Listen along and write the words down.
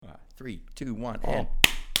3, 2, 1, and...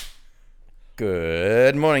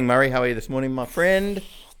 Good morning, Murray. How are you this morning, my friend?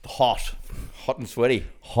 Hot and sweaty.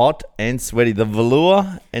 Hot and sweaty. The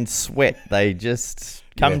velour and sweat, they just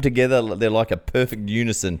come together. They're like a perfect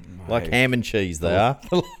unison, like ham and cheese they are.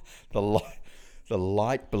 The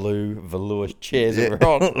light blue velour chairs that we're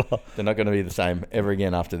on, they're not going to be the same ever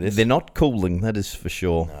again after this. They're not cooling, that is for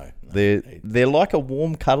sure. No, they're like a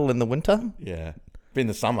warm cuddle in the winter. Yeah. But in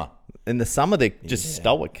the summer. In the summer, they're just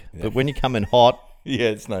stoic. Yeah. But when you come in hot... Yeah,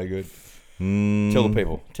 it's no good. Tell the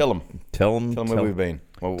people. Tell them where we've been.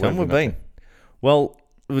 Tell them we've been. Well,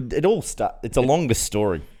 it all starts... It's a longer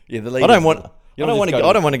story. Yeah, I don't want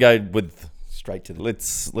to go with... Straight to the...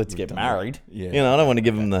 Let's get married. Yeah. You know, I don't want to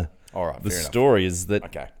give them the... All right, the story is that...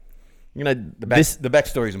 Okay. You know, the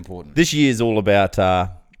backstory is important. This year is all about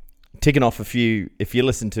ticking off a few... If you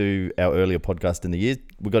listen to our earlier podcast in the year,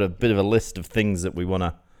 we've got a bit of a list of things that we want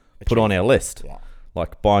to put on our list. Yeah.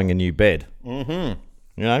 Like buying a new bed. Mm-hmm.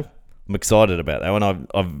 You know, I'm excited about that one.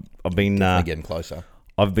 I've been... getting closer.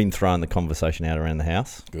 I've been throwing the conversation out around the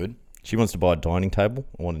house. Good. She wants to buy a dining table.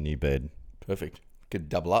 I want a new bed. Perfect. Could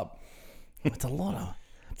double up. It's a lot of...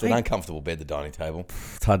 It's an uncomfortable bed, the dining table.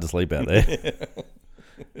 It's hard to sleep out there.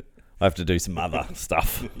 I have to do some other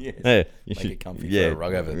stuff. Yes. Yeah, Make it comfy. Throw a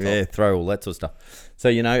rug over the top. Yeah, throw all that sort of stuff. So,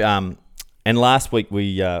 you know, and last week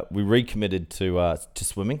we recommitted to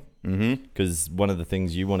swimming because one of the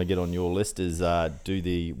things you want to get on your list is do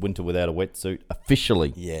the winter without a wetsuit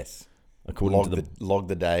officially. Yes. According log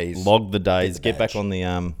the days. Log the days. Get back on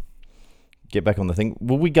the thing.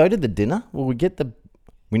 Will we go to the dinner? Will we get the...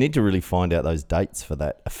 We need to really find out those dates for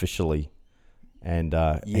that officially, and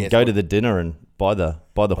go to the dinner and buy the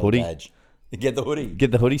hoodie. Badge. Get the hoodie.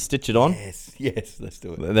 Get the hoodie, stitch it on. Yes, let's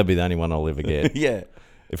do it. That'll be the only one I'll ever get. Yeah.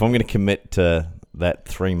 If I'm going to commit to that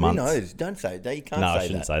 3 months. Who knows? Don't say that. You can't say that. No, I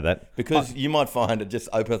shouldn't say that. Because you might find it just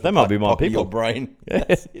opens up that might be my people. Your brain.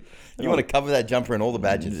 That's it. You want to cover that jumper in all the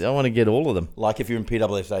badges. I want to get all of them. Like if you're in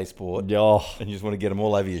PWSA sport and you just want to get them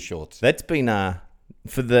all over your shorts. That's been...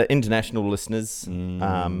 for the international listeners,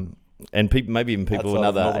 and people, maybe even people in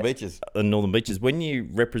other northern beaches, when you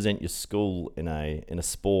represent your school in a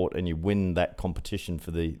sport and you win that competition for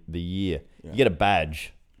the year, you get a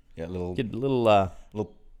badge. Yeah, get a little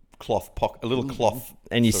cloth pocket, a little cloth,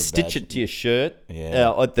 and you stitch it to your shirt.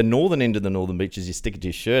 Yeah. At the northern end of the northern beaches, you stick it to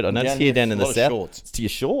your shirt. I noticed here down in the south, shorts. It's to your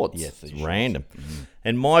shorts. Yes, it's random. Mm-hmm.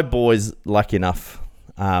 And my boys, lucky enough,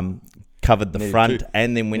 covered the front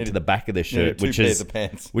and then went to the back of their shirt, which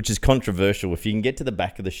is controversial. If you can get to the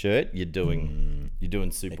back of the shirt, you're doing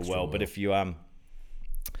super well. But if you and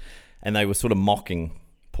they were sort of mocking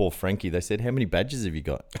poor Frankie. They said, "How many badges have you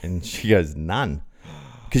got?" And she goes, "None,"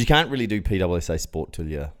 because you can't really do PWSA sport till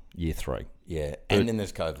you're year 3. Yeah, and then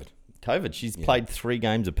there's COVID. She's played 3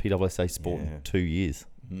 games of PWSA sport in 2 years,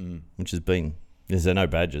 which has been there's no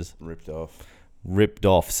badges ripped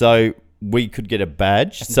off. So we could get a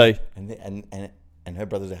badge. And her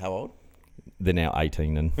brothers are how old? They're now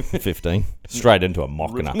 18 and 15. Straight into a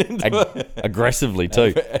mocking her. Aggressively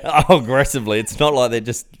too. Aggressively. It's not like they're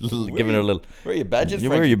just giving her a little... Where are your badges,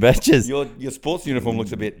 Where are your badges? Your sports uniform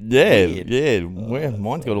looks a bit weird. Yeah.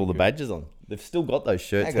 Mine's got all the badges on. They've still got those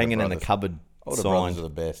shirts hanging in the cupboard older brothers are the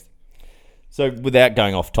best. So without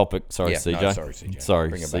going off topic, CJ.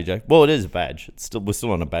 Sorry, CJ. Well, it is a badge. We're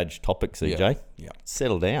still on a badge topic, CJ. Yeah.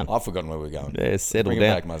 Settle down. I've forgotten where we're going. Yeah, settle Bring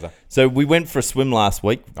down. It back, Muzza. So we went for a swim last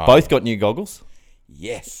week. Both got new goggles.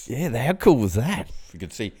 Yes. Yeah, how cool was that? You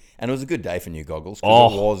could see. And it was a good day for new goggles.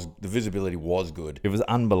 Because the visibility was good. It was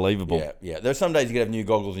unbelievable. Yeah. There are some days you could have new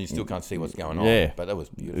goggles and you still can't see what's going on. Yeah. But that was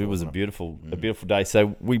beautiful. It was a beautiful day.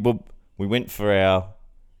 So we went for our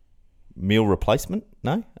meal replacement?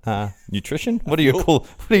 No, nutrition. What do you call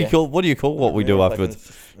what we do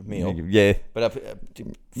afterwards? Meal. Yeah, but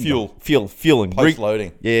fueling, post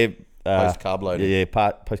loading. Yeah, post carb loading. Yeah,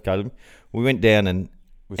 post carb loading. We went down and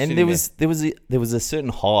there was a certain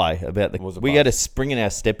high about we had a spring in our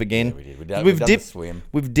step again. Yeah, we did. We've dipped. Swim.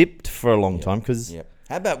 We've dipped for a long time because. Yeah.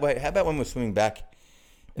 How about when we're swimming back,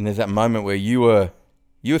 and there's that moment where you were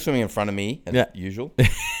swimming in front of me as usual,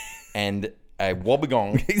 and a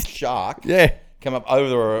wobbegong shark come up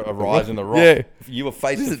over a rise in the rock. Yeah. You were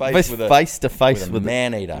face to face with a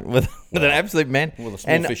man eater. With an absolute man. With a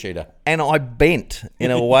small fish eater. And I bent in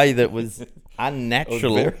a way that was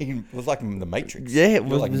unnatural. It was like the Matrix. Yeah, it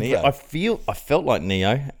was like Neo. I felt like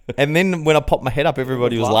Neo. And then when I popped my head up,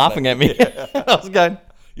 everybody was laughing at me. I was going...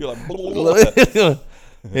 You're like...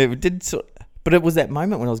 It did... But it was that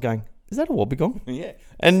moment when I was going, is that a wobbegong? Yeah.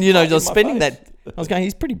 And, I was spending that... I was going,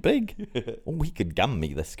 he's pretty big. Oh, he could gum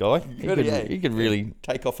me, this guy. He could really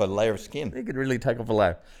take off a layer of skin. He could really take off a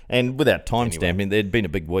layer. And without timestamping, there'd been a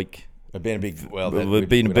big week. It'd been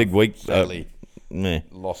a big week. Sadly,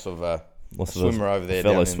 loss of a swimmer over there,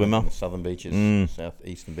 fellow down swimmer, in the southern beaches,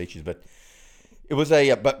 southeastern beaches. But it was as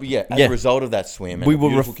a result of that swim, and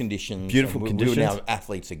beautiful conditions. We were now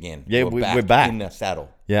athletes again. Yeah, we're back in the saddle.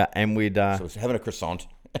 Yeah, and we'd so it was having a croissant.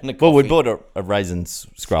 Well, we bought a raisin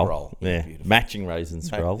scroll. Yeah, matching raisin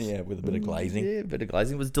scrolls. Yeah, with a bit of glazing. Yeah, a bit of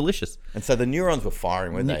glazing. It was delicious. And so the neurons were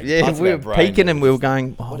firing, weren't they? Yeah, we were peaking and we were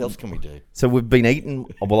going, what else can we do? So we've been eating.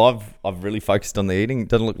 Well, I've really focused on the eating. It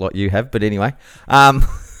doesn't look like you have, but anyway.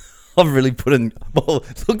 I've really put in. Well,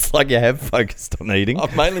 it looks like you have focused on eating.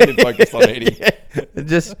 I've mainly been focused on eating.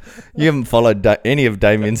 Just you haven't followed any of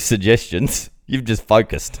Damien's suggestions. You've just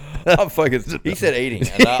focused. I'm focused. He said eating,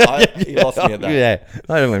 and he lost me at that. Yeah,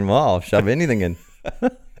 I went, well, I'll shove anything in.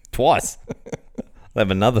 Twice. I'll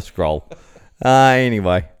have another scroll.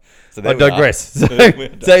 Anyway, so I digress. So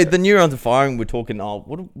the neurons are firing. We're talking,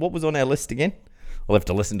 what was on our list again? I'll have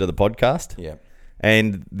to listen to the podcast. Yeah.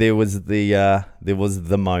 And there was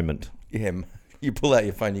the moment. Yeah, you pull out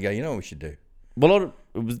your phone. You go, you know what we should do? Well,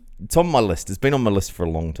 it's on my list. It's been on my list for a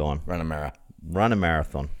long time. Run a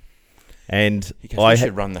marathon. And we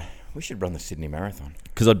should run the Sydney Marathon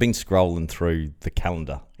because I'd been scrolling through the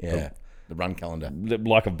calendar. Yeah, the run calendar.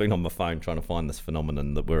 Like I've been on my phone trying to find this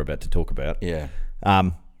phenomenon that we're about to talk about. Yeah.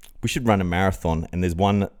 We should run a marathon, and there's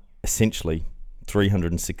one essentially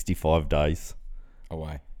 365 days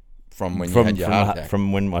away from when you had your heart attack.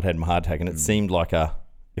 From when I'd had my heart attack, and it seemed like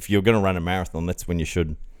if you're going to run a marathon, that's when you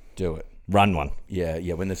should do it. Run one. Yeah,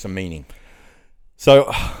 when there's some meaning.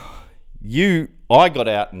 So I got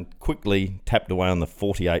out and quickly tapped away on the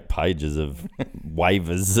 48 pages of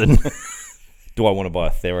waivers and do I want to buy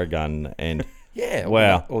a Theragun and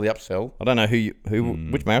all the upsell. I don't know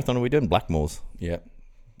which marathon are we doing? Blackmores. Yeah,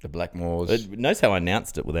 the Blackmores. Notice how I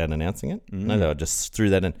announced it without announcing it. Notice how I just threw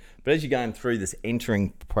that in. But as you're going through this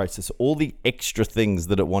entering process, all the extra things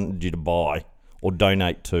that it wanted you to buy or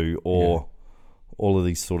donate to, or all of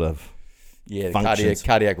these sort of functions.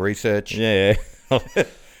 Cardiac research. Yeah.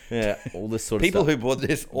 Yeah, all this sort of people stuff. who bought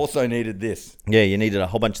this also needed this. Yeah, you needed a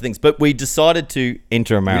whole bunch of things. But we decided to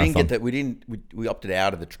enter a marathon. We opted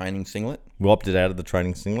out of the training singlet. We opted out of the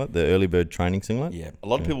training singlet, the early bird training singlet. Yeah. A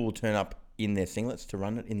lot of people will turn up in their singlets to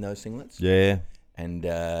run it in those singlets. Yeah. And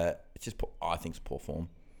it's just, I think it's poor form.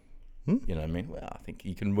 You know what I mean? Well, I think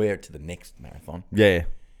you can wear it to the next marathon. Yeah.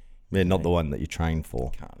 Yeah, not the one that you train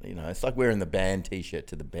for. It's like wearing the band T-shirt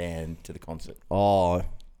to the concert. Oh.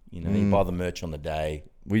 You buy the merch on the day.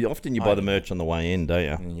 You buy the merch on the way in, don't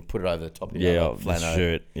you? And you put it over the top of your flannel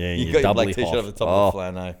shirt. Yeah, you got your black T-shirt over the top of the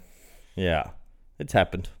flannel. Yeah, it's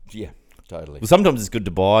happened. Yeah, totally. Well, sometimes it's good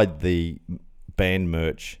to buy the band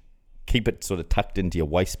merch, keep it sort of tucked into your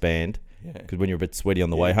waistband. Because when you're a bit sweaty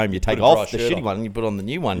on the way home, you take off the shitty one and you put on the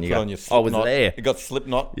new one. You go, on your Slipknot. I was there. It got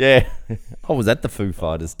Slipknot. Yeah. I was at the Foo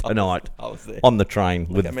Fighters tonight. I was there. On the train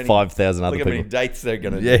with 5,000 other people. Look how many dates they're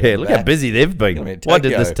going to do. Yeah, look how busy they've been. I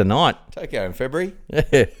did this tonight. Tokyo in February.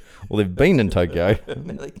 Yeah. Well, they've been in Tokyo.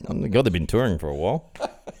 God, they've been touring for a while.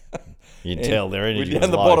 You can tell their energy was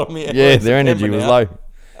low. Their energy was low.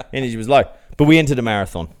 Energy was low. But we entered a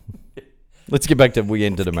marathon. Let's get back to we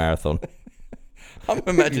entered a marathon. I'm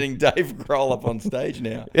imagining Dave Grohl up on stage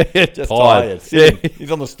now. Just tired.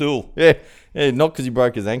 He's on the stool. Yeah, not because he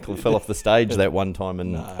broke his ankle and fell off the stage that one time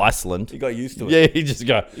in Iceland. He got used to it. Yeah, he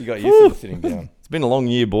got used to sitting down. It's been a long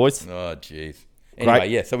year, boys. Oh, jeez.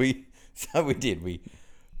 Anyway, so we did. We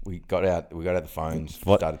got out the phones,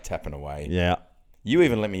 started tapping away. Yeah. You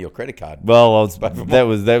even lent me your credit card. Well, that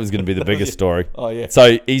was going to be the biggest story. Oh yeah.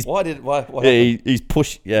 So he's he's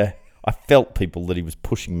pushed. Yeah, I felt people that he was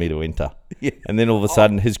pushing me to enter. Yeah. And then all of a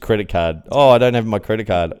sudden, his credit card. Oh, I don't have my credit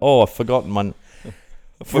card. Oh, I've forgotten one.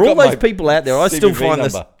 For all those people out there, I still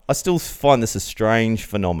find this a strange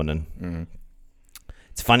phenomenon. Mm.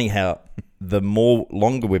 It's funny how the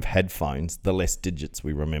longer we've had phones, the less digits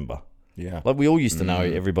we remember. Yeah. Like we all used to know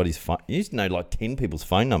everybody's phone. You used to know like 10 people's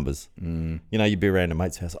phone numbers. Mm. You know, you'd be around a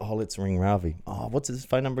mate's house. Oh, let's ring Ravi. Oh, what's his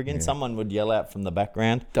phone number again? Yeah. Someone would yell out from the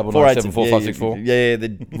background. 9974564. Yeah,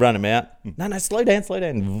 they'd run him out. No, slow down.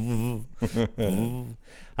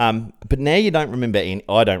 But now you don't remember any.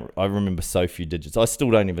 I remember so few digits. I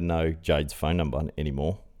still don't even know Jade's phone number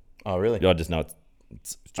anymore. Oh, really? I just know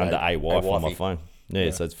it's under AY on my phone.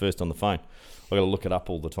 Yeah, so it's first on the phone. I've got to look it up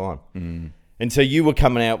all the time. Mm. And so you were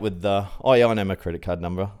coming out with the, I know my credit card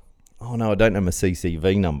number. Oh no, I don't know my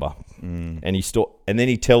CCV number. Mm. And then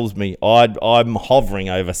he tells me I'm hovering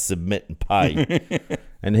over submit and pay,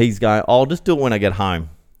 and he's going, I'll just do it when I get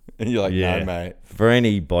home. And you're like, no, mate. For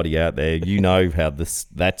anybody out there, you know how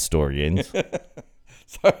that story ends.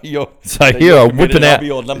 So you're whipping out. I'll be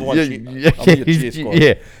your number one cheer. I'll be your cheer squad.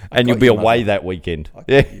 Yeah, and you'll be away that weekend.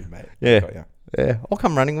 You, mate. Yeah. I'll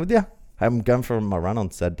come running with you. I'm going for my run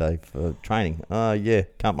on Saturday for training. Yeah,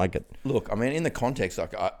 can't make it. Look, I mean, in the context,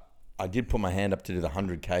 like I did put my hand up to do the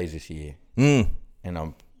 100 Ks this year, and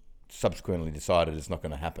I'm subsequently decided it's not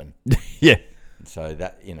going to happen. Yeah. So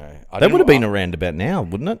that that would have been around about now,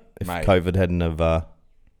 wouldn't it? If May. COVID hadn't have. No,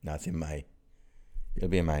 it's in May. It'll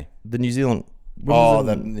be in May. The New Zealand.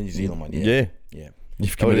 The New Zealand one. Yeah.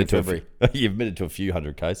 You've committed to you've admitted to a few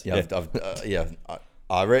 100 Ks. Yeah,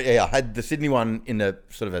 I had the Sydney one in the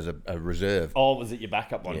sort of as a reserve. Oh, was it your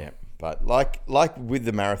backup one? Yeah, but like with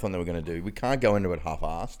the marathon that we're going to do, we can't go into it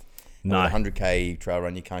half-assed. No, 100K trail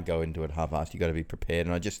run, you can't go into it half-assed. You got to be prepared,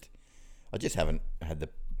 and I just haven't had the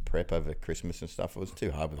prep over Christmas and stuff. It was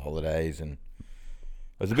too hard with holidays, and it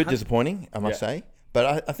was a bit disappointing, I must say.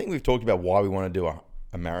 But I think we've talked about why we want to do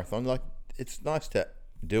a marathon. Like, it's nice to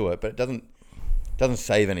do it, but it doesn't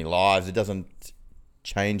save any lives. It doesn't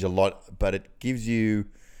change a lot, but it gives you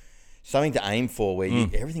something to aim for where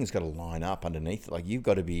everything's got to line up underneath. Like, we've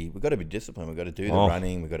got to be disciplined. We've got to do the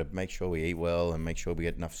running. We've got to make sure we eat well and make sure we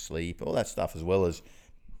get enough sleep, all that stuff, as well as,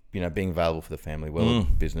 being available for the family,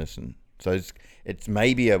 business. And so it's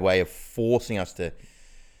maybe a way of forcing us to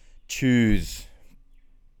choose,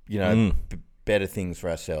 better things for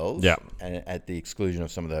ourselves, and at the exclusion of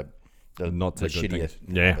some of the not so shittier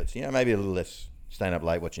habits. Maybe a little less staying up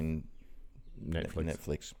late watching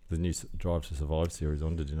Netflix. The new Drive to Survive series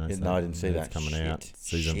on, did you know? No, I didn't see that. It's coming out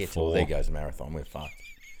season 4. Well, there goes the marathon. We're fucked.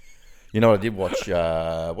 You know what I did watch?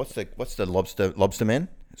 What's the Lobster Men?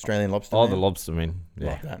 Australian Lobster Men? The Lobster Men. Yeah.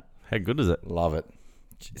 Love that. How good is it? Love it.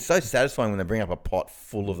 It's so satisfying when they bring up a pot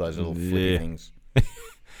full of those little flippy things.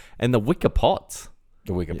 And the wicker pots.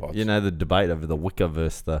 The wicker pots. The debate over the wicker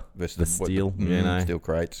versus the steel. Steel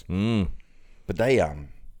crates. But they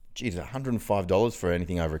 $105 for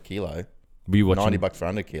anything over a kilo. Were you watching, $90 for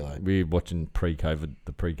under a kilo. Were you watching the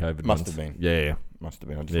pre-COVID Must ones? have been. Yeah. Must have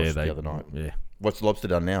been. I just watched it the other night. Yeah. What's the Lobster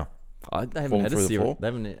done now? They haven't had a series. They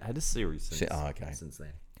haven't had a series since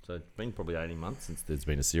then. So it's been probably 18 months since there's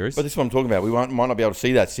been a series. But this is what I'm talking about. We might not be able to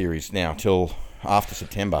see that series now till after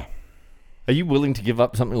September. Are you willing to give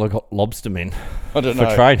up something like Lobster Men for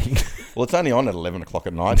training? Well, it's only on at 11 o'clock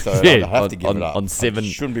at night, so I have to give it up. On 7. I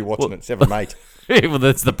shouldn't be watching it 7, mate. Well,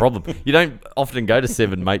 that's the problem. You don't often go to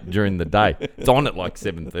 7, mate, during the day. It's on at like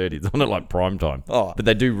 7:30. It's on at like prime time. Oh. But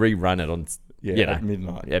they do rerun it on at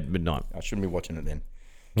midnight. At midnight. I shouldn't be watching it then.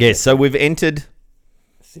 Yeah, so we've entered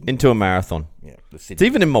into a marathon. Yeah, it's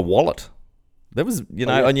even in my wallet. That was,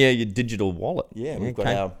 on your digital wallet. Yeah, we've got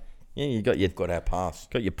our... Yeah, you've got our pass.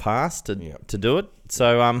 Got your pass to do it.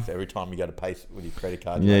 So every time you go to pay with your credit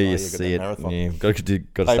card, you see it. Marathon. Yeah, got to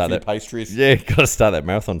start that pastries. Yeah, got to start that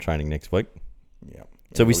marathon training next week. Yeah.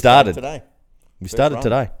 So we started today. We started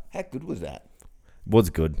today. How good was that? Was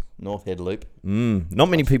good. North Head Loop. Not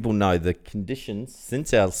many people know the conditions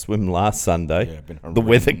since our swim last Sunday. The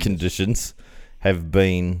weather conditions have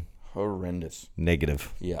been horrendous.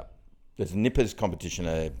 Negative. Yeah. There's a Nippers competition,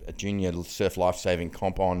 a junior surf life-saving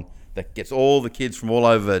comp on that gets all the kids from all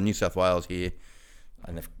over New South Wales here,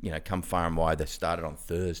 and they've come far and wide. They started on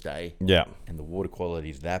Thursday, and the water quality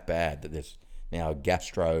is that bad that there's now a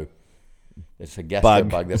gastro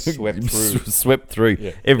bug that's swept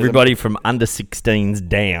through everybody from under 16s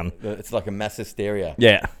down. It's like a mass hysteria.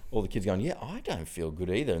 Yeah, all the kids going, I don't feel good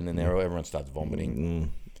either, and then everyone starts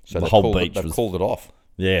vomiting. So the whole beach they've called it off.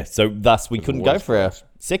 Yeah, so thus we couldn't go for our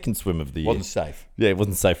second swim of the year. Wasn't safe. Yeah, it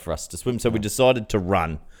wasn't safe for us to swim, so we decided to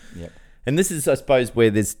run. Yep. And this is, I suppose,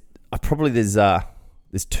 where there's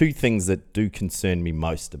two things that do concern me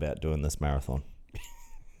most about doing this marathon.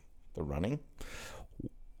 The running?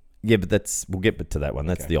 Yeah, but we'll get to that one.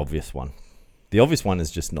 That's the obvious one. The obvious one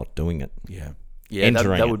is just not doing it. Yeah. Yeah,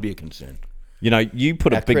 that would be a concern. You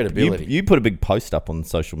put you put a big post up on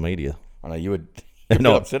social media. I know you would. I'm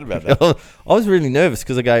upset about that. I was really nervous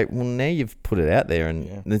because I go, well, now you've put it out there,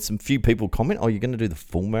 and there's some few people comment, you're going to do the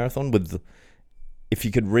full marathon if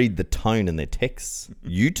you could read the tone in their texts,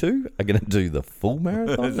 you two are going to do the full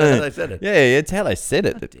marathon. Is that how they said it? Yeah, it's how they said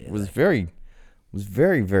it. It was very,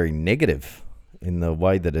 very negative in the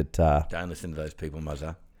way that it. Don't listen to those people,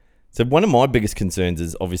 Muzza. So one of my biggest concerns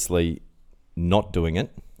is obviously not doing it.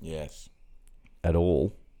 Yes. At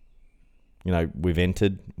all. We've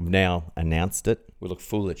entered. We've now announced it. We look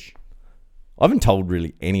foolish. I haven't told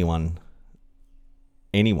really anyone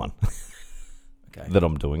that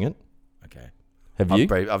I'm doing it. Okay. Have you?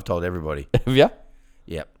 I've told everybody. Have you?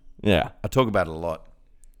 Yep. Yeah. I talk about it a lot.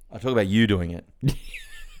 I talk about you doing it.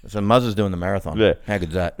 So Muzz's doing the marathon. Yeah. How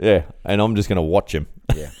good's that? Yeah, and I'm just going to watch him.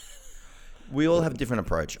 Yeah. We all have a different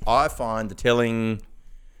approach. I find the telling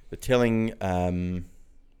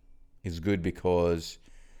is good because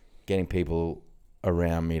getting people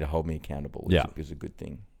around me to hold me accountable is a good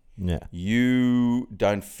thing. Yeah. You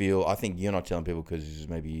don't feel... I think you're not telling people because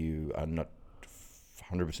maybe you are not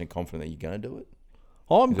 100% confident that you're going to do it.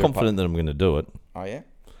 I'm confident that I'm going to do it. Oh, yeah?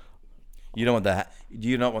 You don't want that. Do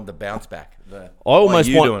you not want the bounce back? I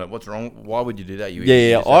almost want doing it. What's wrong? Why would you do that?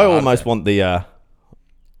 I almost want the. I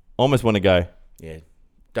almost want to go. Yeah.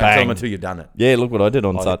 Don't tell them until you've done it. Yeah, look what I did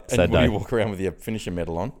on Saturday. And will you walk around with your finisher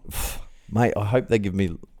medal on? Mate, I hope they give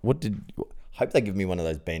me I hope they give me one of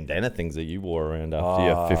those bandana things that you wore around after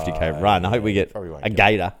your 50k run. I hope we get a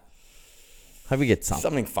gator. Hope we get something.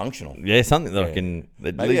 Something functional. Yeah, something that I can...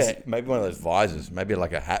 Maybe one of those visors. Maybe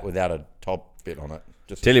like a hat without a top bit on it.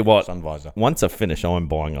 Just tell you what, sun visor. Once I finish, I'm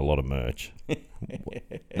buying a lot of merch.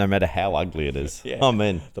 No matter how ugly it is. Yeah. I'm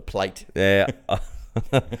in. The plate. Yeah.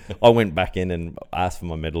 I went back in and asked for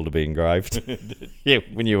my medal to be engraved. Yeah,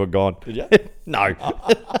 when you were gone. Did you? No.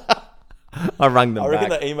 I rang them back. I reckon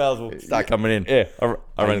the emails will start coming in. Yeah.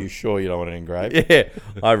 Are you sure you don't want it engraved? Yeah.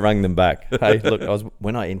 I rang them back. Hey, look,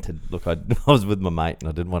 when I entered, I was with my mate and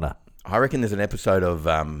I didn't want to. I reckon there's an episode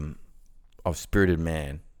of Spirited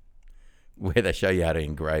Man where they show you how to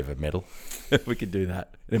engrave a medal. We could do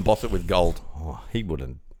that and emboss it with gold. Oh, he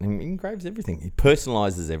wouldn't. He engraves everything. He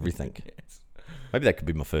personalises everything. Yes. Maybe that could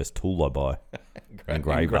be my first tool I buy.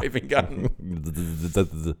 Engraving gun.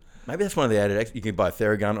 Maybe that's one of the added extras. You can buy a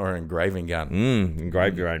Theragun or an engraving gun.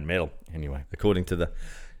 Engrave your own medal. Anyway. According to the...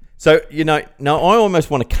 So, I almost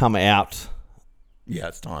want to come out. Yeah,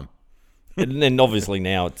 it's time. And then obviously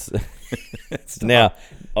now it's now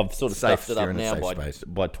I've sort of stuffed it up now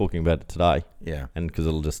by talking about it today. Yeah. And because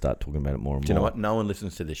it'll just start talking about it more and more. Do you know what? No one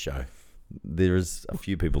listens to this show. There's a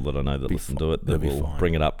few people that I know that listen to it that will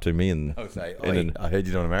bring it up to me and say, I heard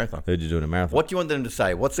you doing a marathon. Heard you doing a marathon. What do you want them to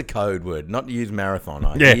say? What's the code word? Not to use marathon.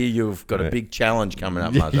 I hear you've got a big challenge coming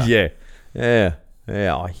up, Muzza. Yeah.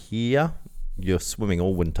 I hear you're swimming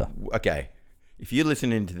all winter. Okay. If you're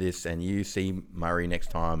listening to this and you see Murray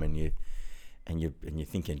next time and you're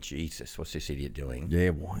thinking, Jesus, what's this idiot doing?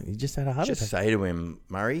 Yeah, why? He just had a heart attack. Just say to him,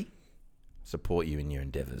 Murray, support you in your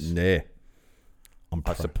endeavours. Yeah.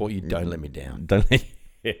 I support you. Don't let me down. Don't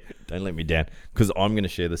let me down. Because I'm going to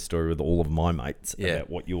share this story with all of my mates about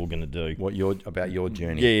what you're going to do. About your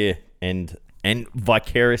journey. Yeah. And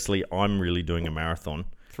vicariously, I'm really doing a marathon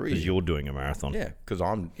because you're doing a marathon. Yeah, because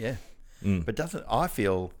I'm. Yeah. But I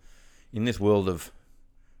feel in this world of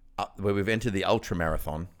where we've entered the ultra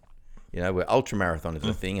marathon, where ultra marathon is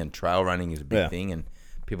a thing and trail running is a big thing and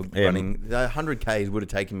people running the 100Ks would have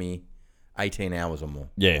taken me 18 hours or more.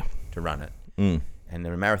 Yeah. To run it. And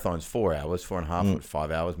the marathon's 4 hours, 4.5,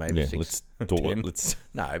 5 hours, maybe 6.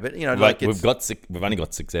 No, but we've only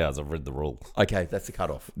got 6 hours. I've read the rules. Okay, that's the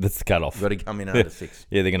cutoff. That's the cutoff. You've got to come in under 6.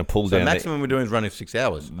 Yeah, they're going to pull down. The maximum we're doing is running 6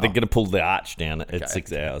 hours. They're going to pull the arch down at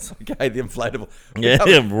 6 hours. Okay, the inflatable. Yeah,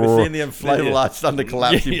 we're seeing the inflatable arch starting to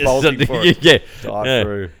collapse. You're bolting for it. Dive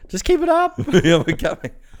through. Just keep it up. We're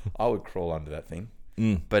coming. I would crawl under that thing.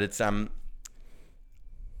 But it's I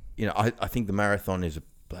think the marathon is a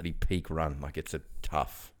bloody peak run. Like it's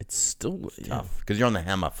tough because you're on the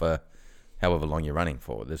hammer for however long you're running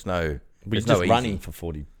for. There's no running for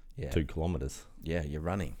 42 kilometers. Yeah, you're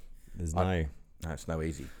running. It's no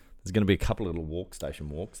easy. There's going to be a couple of little station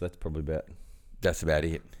walks. That's about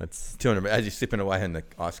it. That's 200 as you're sipping away in the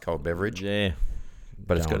ice cold beverage. Yeah,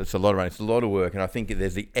 but it's a lot of running. It's a lot of work, and I think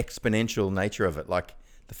there's the exponential nature of it. Like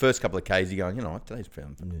the first couple of Ks, you're going, what, today's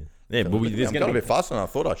feeling. Yeah, but I'm going a bit faster than I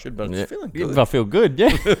thought I should, but I'm just feeling good. I feel good,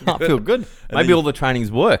 yeah. I feel good. Maybe all the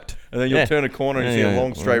training's worked. And then you'll turn a corner and see a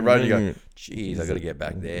long straight road and you go, geez, I got to get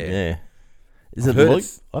back there. Yeah. Is it loop?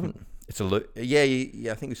 It's a loop. Yeah,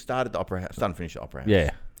 I think we started the Opera House, started and finished the Opera House.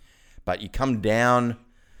 Yeah. But you come down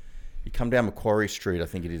Macquarie Street, I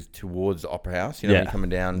think it is, towards the Opera House. When you're coming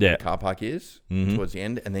down where the car park is, towards the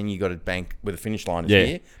end, and then you got to bank where the finish line is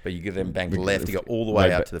here, but you then bank left to go all the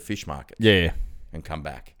way out to the fish market. Yeah. And come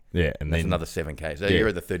back. Yeah, and that's another 7K. So you're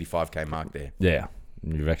at the 35K mark there. Yeah,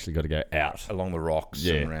 you've actually got to go out along the rocks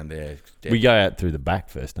and around there. We go out through the back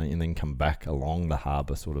first, don't you? And then come back along the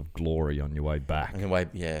harbour, sort of glory on your way back.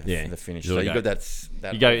 The finish. So you got that.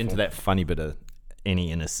 You go into that funny bit of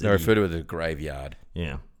any inner city. They refer to it as a graveyard.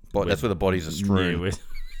 Yeah, but that's where the bodies are strewn.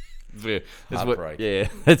 Heartbreak.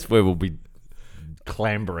 That's where we'll be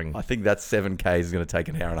clambering. I think that 7K is going to take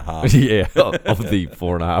an hour and a half. Yeah, of the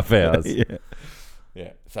 4.5 hours.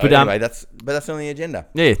 Yeah. So anyway, that's on the agenda.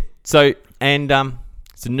 Yeah. So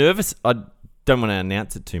nervous. I don't want to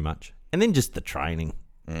announce it too much, and then just the training.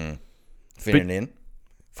 Fitting in.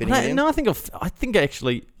 No, I think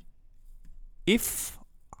actually, if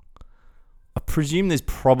I presume there's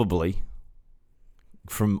probably,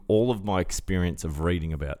 from all of my experience of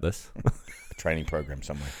reading about this, a training program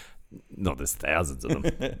somewhere. No, there's thousands of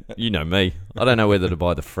them. You know me. I don't know whether to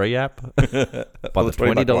buy the free app, buy the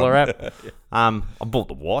 $20 app. I bought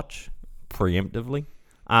the watch preemptively.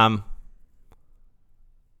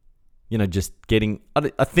 Just getting.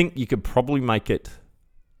 I think you could probably make it,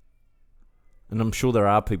 and I'm sure there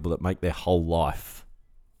are people that make their whole life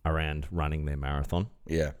around running their marathon.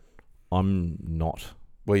 Yeah, I'm not.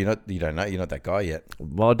 Well, you don't know. You're not that guy yet.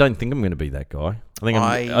 Well, I don't think I'm going to be that guy.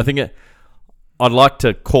 I think I'd like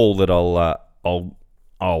to call that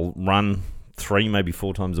I'll run 3, maybe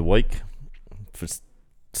 4 times a week for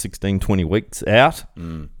 16, 20 weeks out.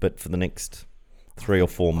 But for the next 3 or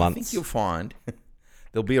 4 months, I think you'll find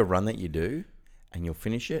there'll be a run that you do, and you'll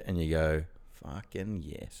finish it, and you go, "Fucking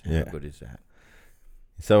yes! How good is that?"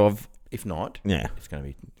 So if not, it's gonna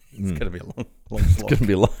be a long slog. It's gonna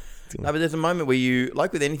be a long. No, but there's a moment where you,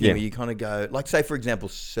 like with anything, where you kind of go, like say for example,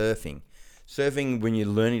 surfing. Surfing, when you're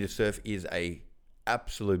learning to surf, is a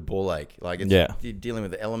absolute ball ache. Like you're dealing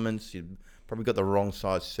with the elements. You've probably got the wrong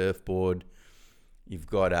size surfboard. You've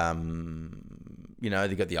got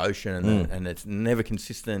you've got the ocean and it's never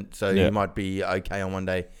consistent. So you might be okay on one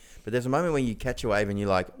day, but there's a moment when you catch a wave and you're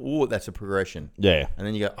like, oh, that's a progression. Yeah. And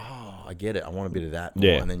then you go, oh, I get it. I want a bit of that.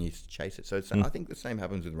 More. And then you chase it. So I think the same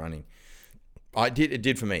happens with running. It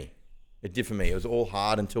did for me. It did for me. It was all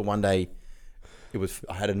hard until one day.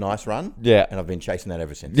 I had a nice run, and I've been chasing that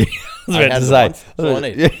ever since. I was about to say, that's all I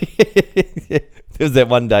need. There was that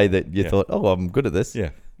one day that you thought, "Oh, I'm good at this." Yeah,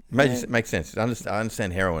 it makes sense. I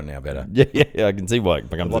understand heroin now better. Yeah, I can see why it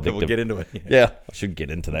becomes a lot addictive. of people get into it. Yeah, I should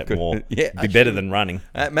get into that more. Yeah, be better than running.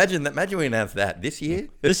 Imagine we announced that this year.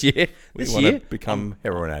 We want to become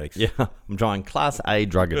heroin addicts. Yeah, I'm trying Class A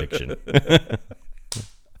drug addiction.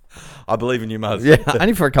 I believe in you, Muzz. Yeah,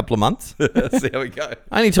 only for a couple of months. See how we go.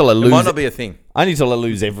 Only till I lose. It might not be a thing. Only till I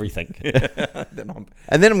lose everything. And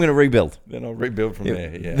then I'm going to rebuild. Then I'll rebuild from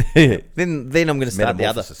there. Yeah. Then I'm going to start the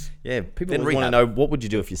other. Yeah. People want to know, what would you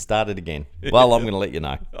do if you started again? Well, I'm going to let you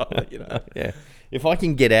know. I'll let you know. Yeah. If I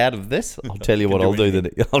can get out of this, I'll tell you what I'll do.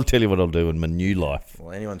 I'll tell you what I'll do in my new life.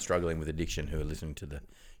 Well, anyone struggling with addiction who are listening to the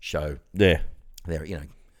show, they're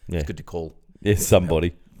it's good to call. Yeah,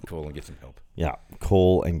 somebody. Call and get some help. Yeah,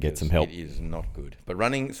 call and get some help. It is not good. But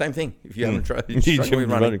running, same thing. If you haven't struggled with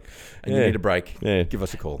running and you need a break, give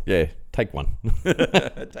us a call. Yeah, take one.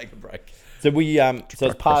 Take a break. So we so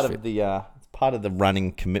as part of the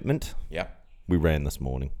running commitment. Yeah, we ran this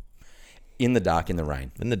morning. In the dark, in the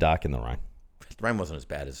rain. In the dark, in the rain. The rain wasn't as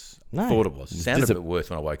bad as I thought it was. It sounded a bit worse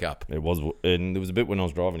when I woke up. It was, and there was a bit when I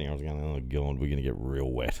was driving here. I was going, "Oh God, we're going to get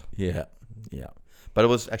real wet." Yeah. But it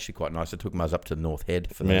was actually quite nice. I took Muzz up to North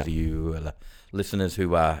Head. For those of you listeners who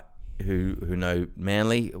know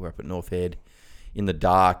Manly, we're up at North Head in the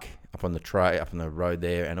dark, up on the road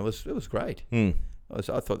there, and it was great. I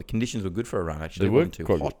thought the conditions were good for a run. Actually, it wasn't too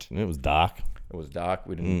hot. It was dark. It was dark.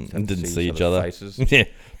 We didn't see each other's faces. Yeah,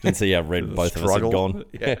 didn't see how red both of us had gone.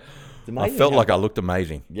 Yeah. I felt like I looked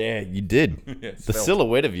amazing. Yeah, you did. The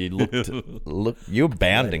silhouette of you looked. You were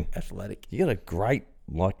bounding, athletic. You got a great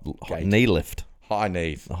knee lift. High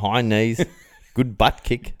knees, good butt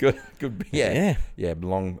kick. Good. Yeah.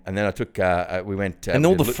 Long. And then I took. We went. And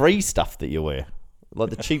all the free stuff that you wear, like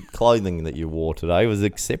the cheap clothing that you wore today, was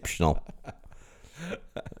exceptional.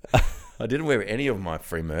 I didn't wear any of my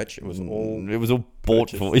free merch. It was all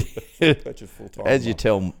bought for you. Purchased full time. As you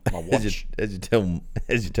tell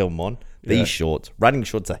Mon, these shorts, running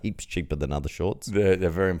shorts, are heaps cheaper than other shorts. They're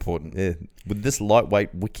very important. Yeah. With this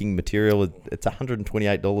lightweight wicking material, it's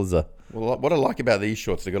 $128 Well, what I like about these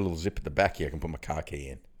shorts, they've got a little zip at the back here. I can put my car key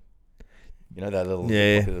in. You know that little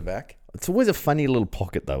zip at the back? It's always a funny little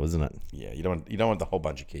pocket, though, isn't it? Yeah, you don't want the whole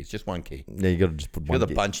bunch of keys, just one key. Yeah, you got to just put one. If you got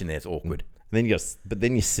the bunch in there, it's awkward. And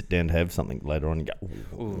then you sit down to have something later on and you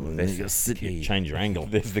go, and then you got to sit here, change your angle.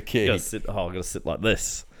 There's the key. You got to sit. I got to sit like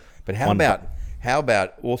this. But how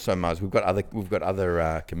about also, Muzz? We've got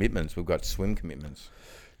other commitments. We've got swim commitments.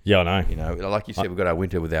 Yeah, I know. You know, like you said, we've got our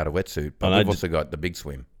winter without a wetsuit, but we've also got the big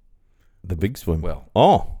swim. The big swim. Well,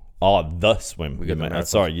 the swim. We got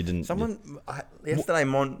sorry, you didn't. Yesterday,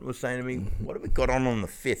 Mon was saying to me, "What have we got on the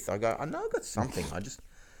 5th?" I go, "I know I've got something. I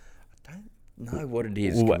don't know what it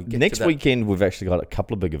is." Next weekend, we've actually got a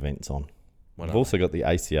couple of big events on. We've also got the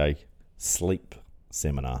ACA sleep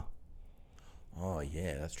seminar. Oh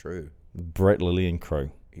yeah, that's true. Brett Lilly and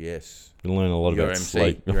crew. Yes. You learn a lot about MC.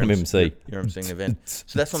 sleep. I'm MC. You're emceeing an event.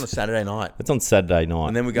 So that's on the Saturday night. It's on Saturday night.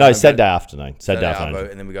 And then we go no, Saturday afternoon. Saturday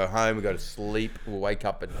afternoon. And then we go home, we go to sleep, we'll wake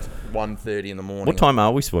up at 1:30 in the morning. What time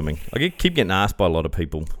are we swimming? I keep getting asked by a lot of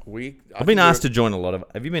people. I've been asked to join a lot of...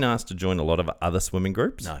 Have you been asked to join a lot of other swimming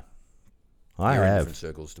groups? No. I You're have. in different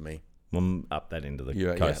circles to me. I'm up that end of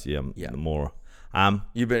the coast, the Mora.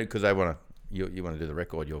 You better, because they want to... You want to do the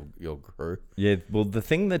record, your crew. Yeah, well, the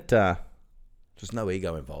thing that... There's no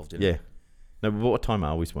ego involved in it. Yeah. No, but what time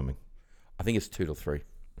are we swimming? I think it's 2 to 3.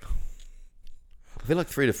 I feel like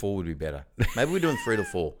 3 to 4 would be better. Maybe we're doing 3 to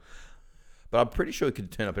 4. But I'm pretty sure it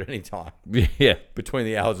could turn up at any time. Yeah. Between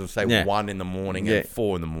the hours of, say, 1 in the morning and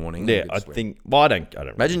 4 in the morning. Yeah, I think... Well, I don't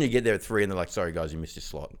Imagine you get there at 3 and they're like, sorry, guys, you missed your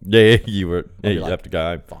slot. Yeah, you were... Yeah, you like, have to go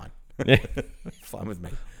home. Fine. Yeah. Fine with me.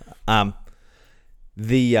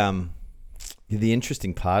 The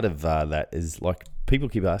interesting part of that is, like, people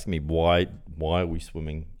keep asking me, why are we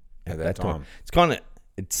swimming at that time?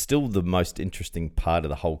 It's still the most interesting part of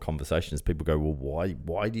the whole conversation is people go, well,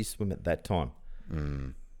 why do you swim at that time?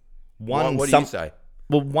 What do you say?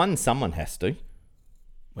 Well, someone has to.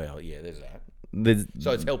 Well, yeah, there's that.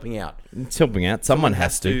 So it's helping out. It's helping out. Someone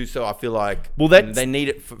has to. So I feel like they need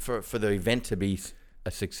it for the event to be a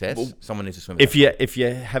success. Well, someone needs to swim. If you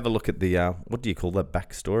have a look at the what do you call that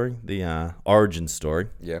backstory? The origin story.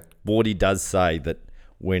 Yeah. Wardy does say that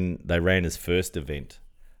when they ran his first event,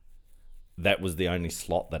 that was the only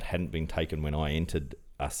slot that hadn't been taken when I entered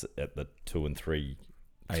us at the 2 and 3,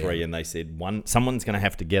 and they said someone's going to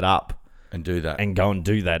have to get up and do that and go and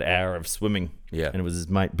do that hour of swimming. Yeah. And it was his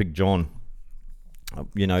mate Big John,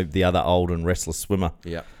 the other old and restless swimmer.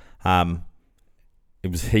 Yeah.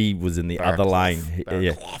 He was in the other lane.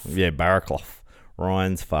 Barraclough,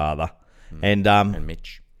 Ryan's father, and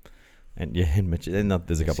Mitch, and Mitch. And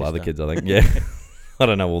there's a couple other kids, I think. Yeah, I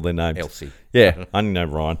don't know all their names. Elsie. Yeah, I only know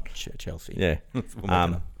Ryan. Chelsea. Yeah,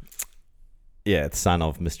 the son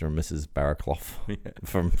of Mr. and Mrs. Barraclough. Yeah.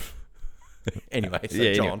 From anyway,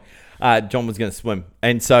 so John. Anyway. John was going to swim,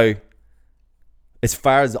 and so as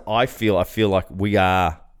far as I feel like we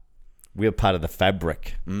are part of the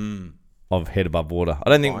fabric. Of Head Above Water. I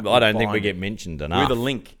don't think we get mentioned enough. We're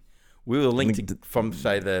the link. From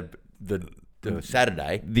say the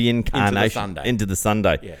Saturday, the incarnation into the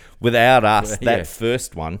Sunday. Yeah. Without us, that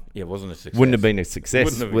first one, wasn't a success. Wouldn't have been a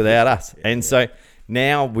success without us. Yeah, and so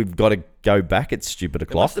now we've got to go back at stupid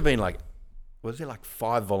o'clock. There must have been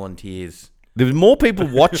 5 volunteers? There was more people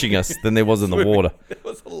watching us than there was in the water. There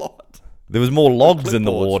was a lot. There was more logs in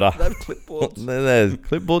the water. They have clipboards. There's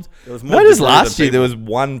clipboards. Notice last year there was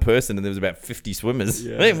one person and there was about 50 swimmers.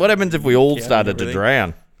 Yeah. What happens if we all started to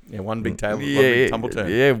drown? Yeah, one big table, one big tumble turn.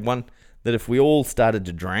 Yeah, that if we all started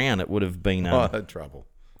to drown, it would have been trouble.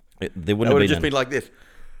 There wouldn't have just been like this.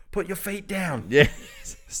 Put your feet down. Yeah,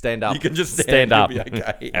 stand up. You can just stand up. You'll be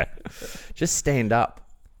okay. Yeah. Just stand up.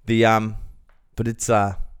 But it's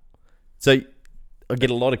so. I get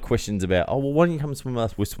a lot of questions about, why don't you come swim with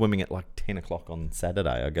us? We're swimming at like 10 o'clock on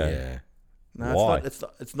Saturday. I go, yeah. No, why?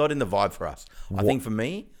 It's not in the vibe for us. I think for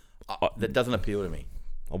me, that doesn't appeal to me.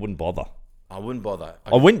 I wouldn't bother. I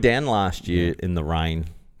went down last year in the rain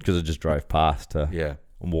because I just drove past and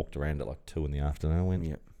walked around at like 2 in the afternoon. I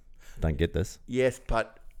went, don't get this. Yes,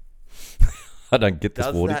 but I don't get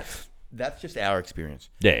this water. That's just our experience.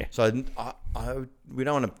 Yeah. So we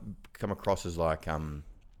don't want to come across as like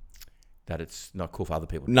that it's not cool for other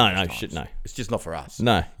people. No, shit, no. It's just not for us.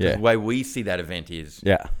 No, yeah. The way we see that event is...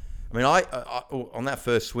 Yeah. I mean, I on that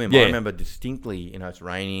first swim, I remember distinctly, it's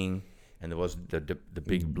raining and there was the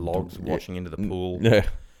big logs washing into the pool. Yeah.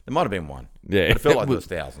 There might have been one. Yeah. But it felt like there was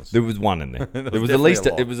thousands. There was one in there. It was at least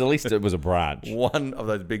a branch. One of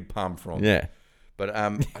those big palm fronds. Yeah. But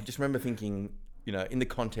I just remember thinking, in the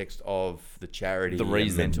context of the charity, the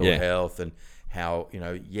reason, and mental health, and how,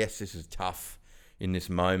 yes, this is tough in this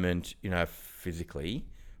moment, physically.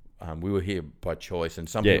 We were here by choice, and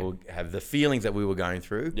some people have the feelings that we were going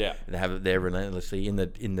through. Yeah, they have it there relentlessly in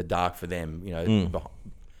the dark for them.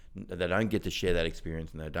 They don't get to share that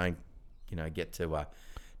experience, and they don't, get to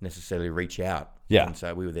necessarily reach out. Yeah, and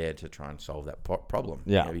so we were there to try and solve that problem.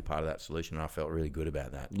 Yeah, be part of that solution. And I felt really good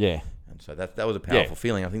about that. Yeah, and so that was a powerful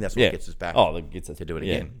feeling. I think that's what gets us back. Oh, that gets us to do it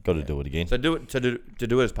again. Got to do it again. So do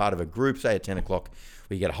it as part of a group. Say at 10 o'clock,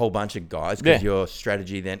 where you get a whole bunch of guys. Because your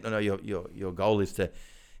strategy then, your goal is to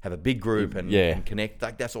have a big group and connect.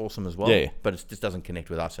 Like that's awesome as well. Yeah. But it just doesn't connect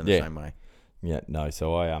with us in the same way. Yeah. No.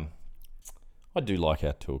 So I do like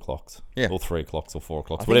our 2 o'clocks. Yeah. Or 3 o'clocks or 4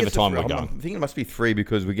 o'clocks, whatever time we're going. I think it must be 3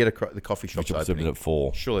 because we get the coffee shops open at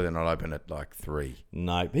 4. Surely they're not open at like 3.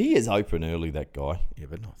 No, he is open early. That guy. Yeah,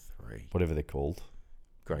 but not 3. Whatever they're called.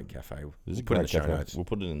 great cafe. We'll put it in the show notes. We'll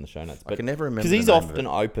put it in the show notes. But I can never remember because he's often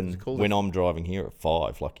open when I'm driving here at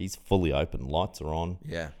 5. Like he's fully open, lights are on.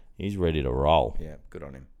 Yeah, he's ready to roll. Yeah, good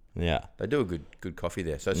on him. Yeah, they do a good coffee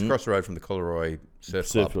there. So it's across the road from the Collaroy Surf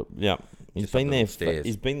Club. Yeah, he's been there.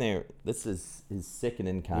 He's been there. This is his second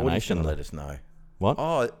incarnation. What, let us know. What?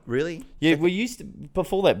 Oh, really? Yeah, we used to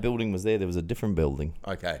before that building was there. There was a different building.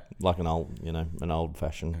 Okay, like an old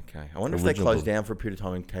fashioned. Okay, I wonder if they closed down for a period of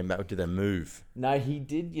time and came back. Or did they move? No, he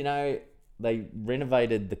did. They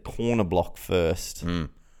renovated the corner block first. And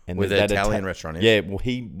with the Italian restaurant is? Yeah, well,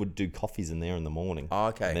 he would do coffees in there in the morning. Oh,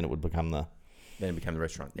 okay. And then it would become the... Then it became the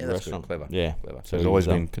restaurant. Yeah, that's good. Clever. Yeah. Clever. So it's always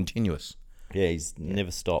been continuous. Yeah, he's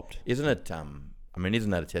never stopped. Isn't it... isn't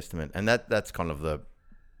that a testament? And that's kind of the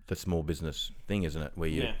small business thing, isn't it? Where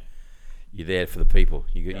you're there for the people.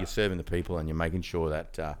 You're serving the people and you're making sure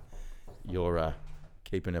that you're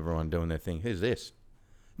keeping everyone doing their thing. Who's this?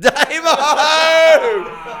 Damo!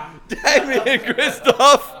 Damien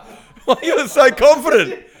Christoph! Why are you so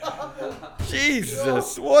confident?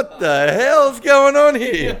 Jesus, what the hell's going on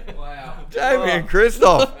here? Wow. Damien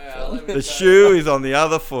Christoph. Wow, the shoe is on the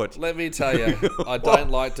other foot. Let me tell you, I don't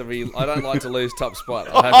like to lose top spot.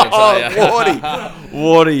 I have to tell you.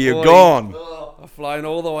 What are you gone? I've flown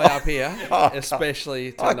all the way up here,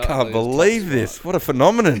 especially to I can't believe this. What a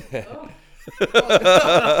phenomenon.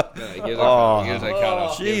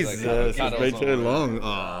 Jesus, it's been too long.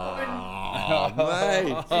 Oh, mate.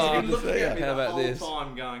 How about this?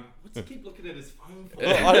 What's he keep looking at his phone for?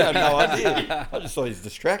 I have no idea. I just thought he's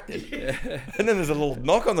distracted. And then there's a little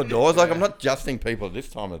knock on the door. It's like, I'm not adjusting people at this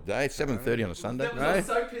time of day. It's 7:30 on a Sunday. I was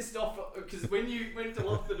so pissed off because when you went to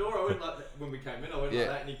lock the door, I went like that. When we came in, I went like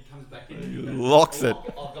that, and he comes back in. He locks it.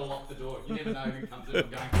 I've got to lock the door. You never know who comes in. I'm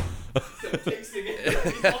going, texting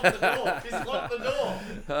it. He's locked the door. He's locked the door.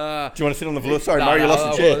 Do you want to sit on the velour? Sorry, Murray, you lost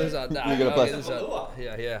the chair. You got to play.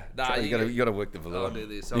 Yeah. Nah, you got to work the velour. I'll do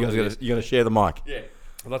this. You got to share the mic. Yeah.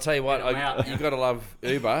 Well, I'll tell you what, you got to love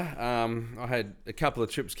Uber. I had a couple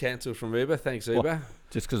of trips cancelled from Uber. Thanks, Uber. What?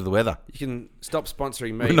 Just because of the weather? You can stop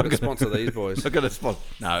sponsoring me, but sponsor these boys. Not going to sponsor.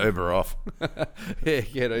 No, Uber off. Yeah,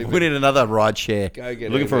 get Uber. We need another ride share. Go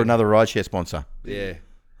get Looking Uber. for another ride share sponsor. Yeah.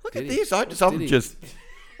 Look at this. I'm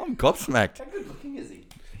gobsmacked. How good looking is he?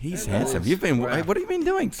 He's handsome. You've been. What have you been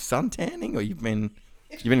doing? Sun tanning, or you've been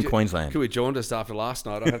in Queensland? Could we jaundiced after last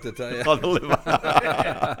night? I have to tell you. On the liver.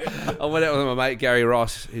 I went out with my mate Gary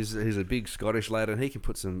Ross. He's a big Scottish lad, and he can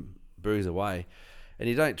put some booze away. And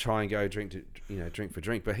you don't try and go drink for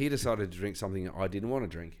drink. But he decided to drink something I didn't want to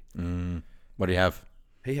drink. What do you have?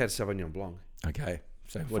 He had Sauvignon Blanc. Okay.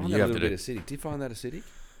 So what do you have to do? Acidic. Do you find that acidic?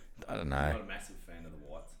 I don't know. I'm not a massive fan of the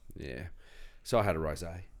whites. Yeah. So I had a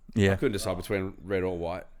rosé. Yeah. I couldn't decide between red or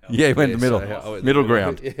white. Yeah, he went in the middle. So middle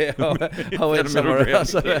ground. Yeah, I went somewhere else.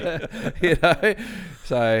 So that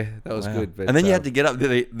was good. But, and then you had to get up.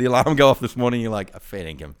 The alarm go off this morning. You're like, a fair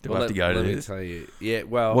income. Do I have to go to this? Let me tell you. Yeah,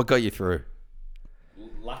 well. What got you through?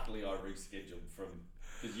 Luckily, I rescheduled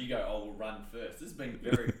because you go, we'll run first. This has been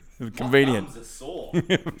very convenient. My arms are sore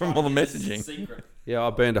from all the messaging. Secret. Yeah,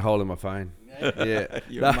 I burned a hole in my phone. Yeah.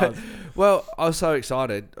 Well, I was so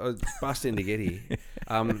excited. I was busting to get here.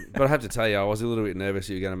 But I have to tell you, I was a little bit nervous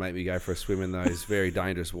you were going to make me go for a swim in those very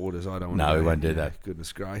dangerous waters. I don't want to. No, we won't do that.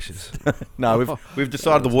 Goodness gracious. No, we've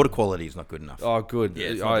decided the water quality is not good enough. Oh, good.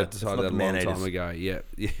 Yeah, I decided that a long time ago. Yeah.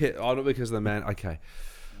 Oh, not because of the man. Okay.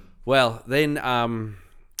 Well, then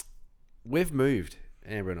we've moved,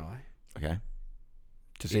 Amber and I. Okay.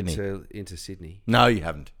 To Sydney. Into Sydney. No, you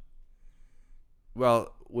haven't.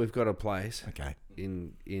 Well, we've got a place. Okay.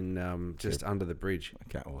 In just under the bridge.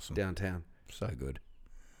 Okay, awesome. Downtown. So good.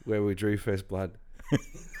 Where we drew first blood.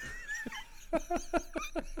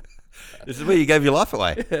 This is where you gave your life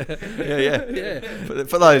away. Yeah.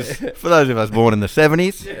 For those of us born in the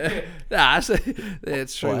 70s.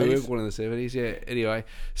 It's true. We were born in the 70s. Yeah. Anyway,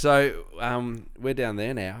 so we're down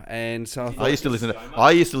there now, and so I used to listen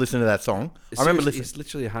to that song. It's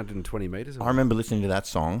literally 120 meters away. I remember listening to that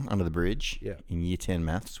song under the bridge. Yeah. In year 10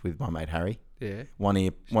 maths with my mate Harry. Yeah. One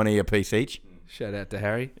ear piece each. Shout out to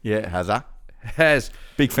Harry. Yeah, Has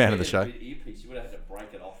big fan of the show. Earpiece, you would have had to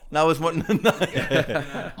break it off. No, it was what? No, it was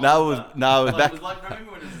back. It was like,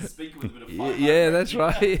 remember when it was a speaker with a bit of fun? Yeah, that's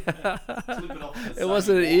right. Flip it off. It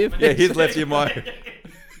wasn't an earpiece. Yeah, his left ear mic.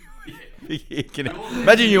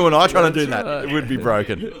 Imagine you and I trying to do that. It would be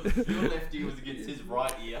broken. Your left ear was against his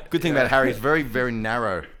right ear. Good thing about Harry's very, very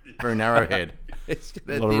narrow head. He's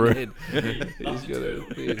got a thin head. He's got a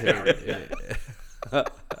thin head.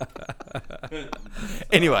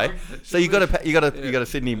 Anyway, so you got a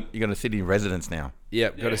Sydney residence now.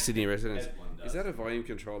 Yep, got a Sydney residence. Is that a volume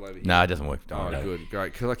control over here? No, it doesn't work. Good,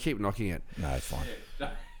 great. Because I keep knocking it. No, it's fine.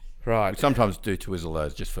 Right. We sometimes do twizzle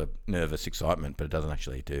those just for nervous excitement, but it doesn't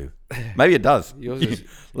actually do. Maybe it does. Yours is...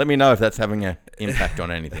 Let me know if that's having an impact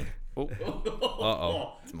on anything.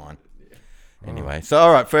 Uh-oh. It's mine. Anyway, so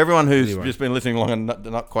all right, for everyone who's just been listening along and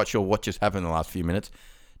not quite sure what just happened in the last few minutes,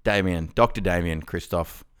 Dr. Damien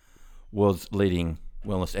Christoph, world's leading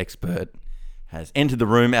wellness expert, has entered the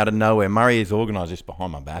room out of nowhere. Murray has organised this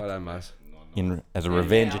behind my back. I don't know. As a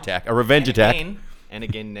revenge attack. A revenge attack. And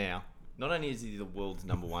again now. Not only is he the world's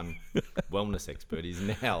number one wellness expert, he's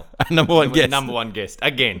now number one guest.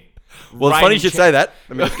 Again. Well, it's funny you should say that.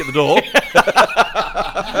 Let me just get the door.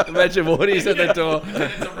 Imagine Wardy's at the door.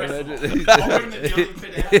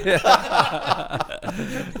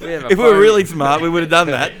 If we were really smart, we would have done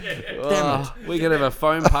that. Damn it. We're going to have a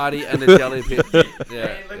foam party and a jelly pit.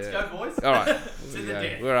 Yeah, let's go, boys. All right.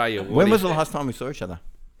 Where are you, Wardy? When was the last time we saw each other?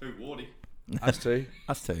 Who, Wardy? Us two.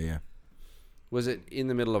 Us two, yeah. Was it in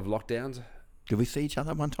the middle of lockdowns? Did we see each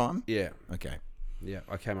other one time? Yeah. Okay. Yeah,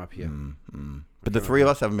 I came up here. But the three of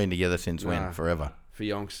us haven't been together since when? Forever. For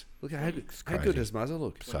yonks. Look, how good does Muzza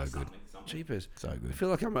look? So good. Jeepers. So good. I feel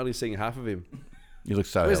like I'm only seeing half of him. You look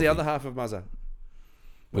so Where's healthy. the other half of Muzza?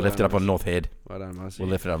 We left it up on North Head. Well done, Muzz. We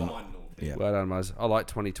left it up. Yeah. Well done, Muzz. I like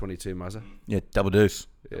 2022 Muzza. Yeah, double deuce.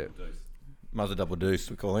 Yeah. Muzza double deuce,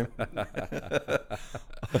 we call him. I do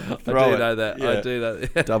know that. Yeah. I do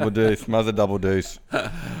that. Double deuce. Muzza double deuce.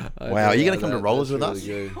 Wow, are you going to come to Rollers with us?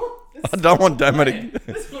 Good. I don't want Damo to...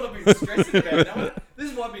 This is what I've been stressing about.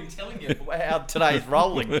 This is what I've been telling you how today's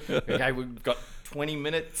rolling. Okay, we've got 20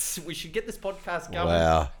 minutes. We should get this podcast going.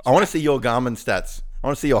 Wow. I want to see your Garmin stats. I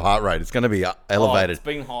want to see your heart rate. It's going to be elevated. It's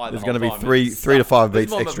been high. There's going to be three to 5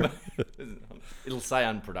 beats extra. It'll say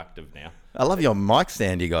unproductive now. I love your mic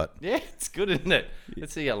stand you got. Yeah, it's good, isn't it?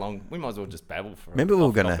 Let's see how long. We might as well just babble for. Remember, we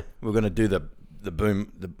were gonna do the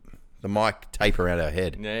boom the mic tape around our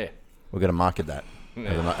head. Yeah, we're gonna market that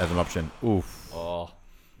as an option. Oof. Oh,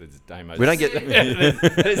 there's Damo's. We don't get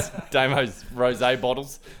there's Damo's rosé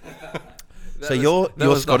bottles. So your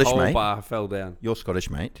Scottish the whole mate bar fell down. Your Scottish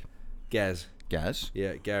mate, Gaz.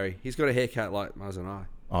 Yeah, Gary. He's got a haircut like Muzz and I.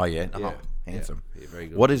 Oh yeah, handsome. Yeah, very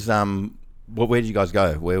good. What is where did you guys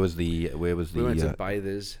go? Where was the? We went to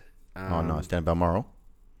Bathers. Nice, down Balmoral.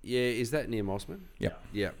 Yeah, is that near Mossman? Yep.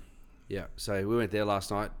 Yeah. So we went there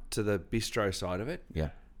last night to the bistro side of it. Yeah.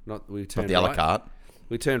 Not the a la carte.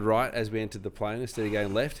 We turned right as we entered the plane instead of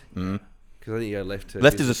going left. Because I think you go left to...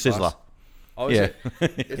 Left is a sizzler. Class. Oh, is it?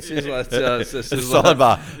 It's sizzler. It's a sizzler. It's a salad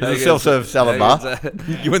bar. It's a self-serve salad bar.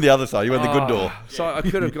 You went the other side. You went the good door. So I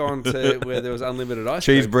could have gone to where there was unlimited ice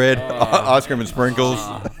cream. Cheese bread, ice cream and sprinkles.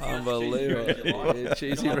 Unbelievable. Yeah,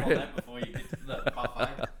 cheesy bread. Before you get to the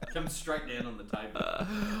buffet, come straight down on the table.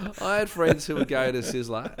 I had friends who would go to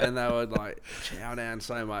Sizzler and they would like chow down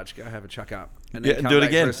so much, go have a chuck up, and then come do it back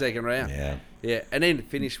again for a second round. Yeah, and then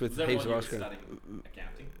finish with heaps of ice cream.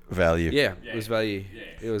 Value. Yeah, it was value.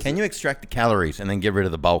 Yeah. It was. Can you extract the calories and then get rid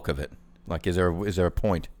of the bulk of it? Like, is there a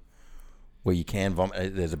point where you can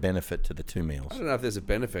vomit? There's a benefit to the 2 meals. I don't know if there's a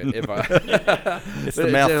benefit. It's the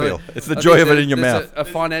mouthfeel. It's the joy of it in your mouth. A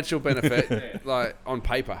financial benefit, like on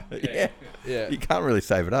paper. Yeah. You can't really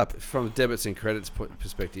save it up. From debits and credits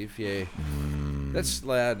perspective, yeah. That's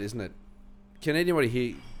loud, isn't it? Can anybody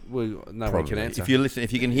hear? Well, no one can answer. If you listen,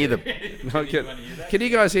 if you can hear the... Can you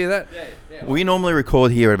guys hear that? Yeah. We normally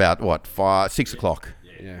record here at about 6 o'clock.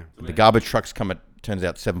 Yeah. The garbage trucks come at, turns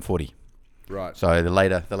out, 7:40. Right. So the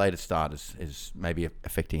later start is maybe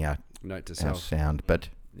affecting our note to self sound, but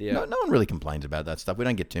no one really complains about that stuff. We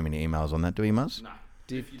don't get too many emails on that, do we, Muzz? No.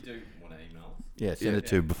 If you do want to email, send it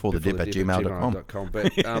to beforethedip@gmail.com.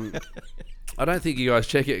 But I don't think you guys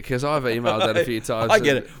check it because I've emailed that a few times. I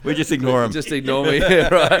get it. We just ignore them. Just ignore me,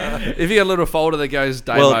 right? If you get a little folder that goes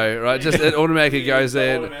Damo, right? Just it automatically goes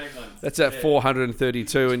there. That's at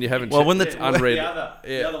 432, and you haven't. Well, when unread.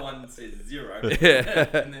 The other one says 0. Yeah.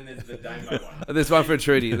 And then there's the Damo one. There's one for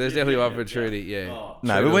Trudy. There's definitely one for Trudy. Yeah. Oh.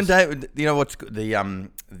 No, but when Dave, you know what's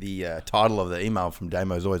the title of the email from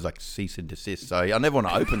Damo is always like cease and desist. So I never want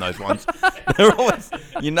to open those ones. They're always,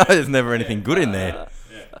 there's never anything good in there.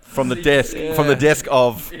 From the desk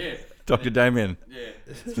of Dr. Damien.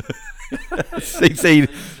 CC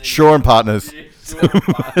Shaw and Partners.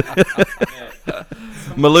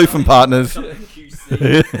 Maloof and Partners.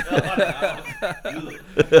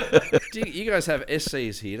 You guys have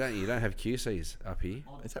SCs here, don't you? You don't have QCs up here.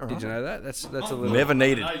 Is that right? Did you know that? That's a little... Never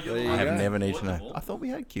needed. I have never needed to know. I thought we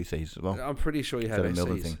had QCs as well. I'm pretty sure you have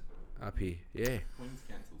SCs thing? up here. Yeah. Queen's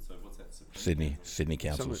Council, so what's that? Sydney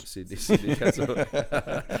councils. Sydney Council.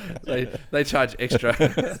 they charge extra.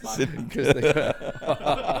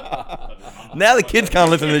 Now the kids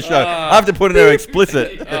can't listen to the show. I have to put in there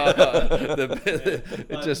explicit.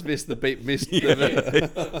 It just missed the beep.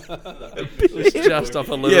 It's just off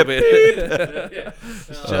a little bit. It's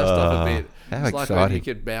just off a bit. How it's exciting. like when you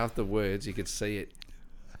could mouth the words, you could see it.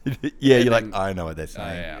 Yeah, you're like, I know what they're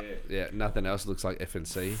saying. Yeah, nothing else looks like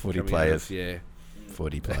FNC. Footy players.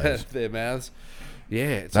 Footy players. Their mouths.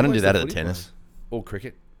 Yeah. They don't do that at the tennis. Players. Or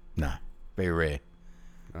cricket. No. Very rare.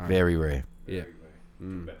 Very rare. Yeah.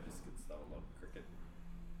 Two Wet Biscuits, they love cricket.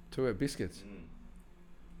 Two Wet Biscuits.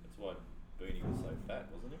 That's why Booney was so fat,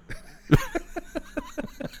 wasn't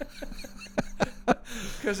he?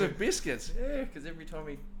 Because of biscuits. Yeah, because every time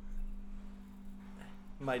he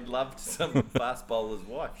made love to some fast bowler's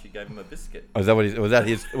wife, she gave him a biscuit. Oh, is that what was that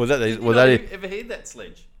his? Was that his? Ever heard that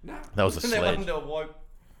sledge? No. That was a And they sledge. wonder why.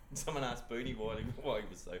 Someone asked Booney why he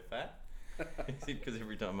was so fat. He said, because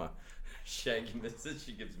every time I shag him,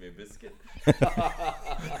 she gives me a biscuit.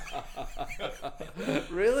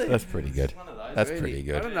 Really? That's pretty good. One of those. That's Really? pretty I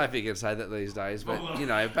good. don't know if you can say that these days, but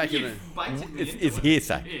back in the It's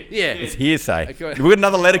hearsay. yeah. It's hearsay. Okay. We've got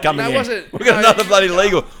another letter coming No, it in. wasn't- We've got no, another bloody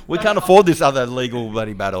legal. We can't afford this other legal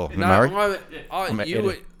bloody battle, Murray.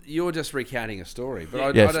 You were just recounting a story, but I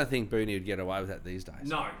Yes. don't think Booney would get away with that these days.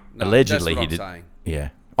 No. Allegedly, that's he what did. I'm saying. Yeah.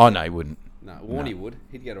 Oh no, he wouldn't. No, Warney would.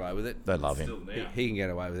 He'd get away with it. They love Still him. now. He can get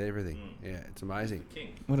away with everything. Yeah, it's amazing.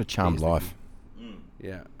 King. What a charmed He's the life.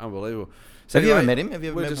 Yeah, unbelievable. So Have you ever anyway, met him? Have you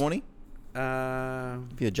ever we're met just- Warney? Uh,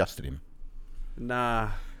 Have you adjusted him? nah.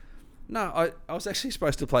 No, I was actually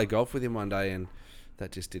supposed to play golf with him one day, and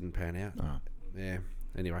that just didn't pan out. Oh. Yeah.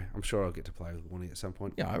 Anyway, I'm sure I'll get to play with Warney at some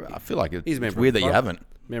point. Yeah, I feel like He's a it's member of weird the that you club. haven't.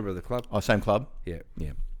 Member of the club. Oh, same club? Yeah.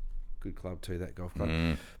 Yeah. Good club too, that golf club.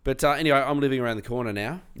 Mm. But anyway, I'm living around the corner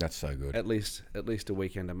now. That's so good. At least a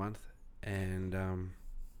weekend a month, and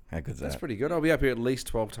How good's that's that? pretty good. I'll be up here at least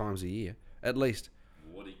 12 times a year, at least.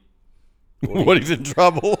 Woody. Warney's in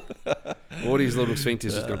trouble. Wardy's little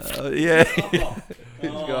sphincter's just gone. Yeah. He's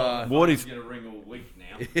gone. Wardy's- Get a ring all week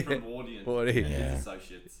now from Wardy and Wardy. his Yeah.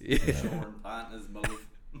 associates. Yeah. Shaw and partners, Maloof.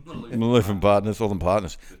 Maloof and partners, Northern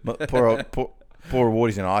partners. But poor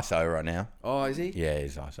Wardy's in ISO right now. Oh, is he? Yeah,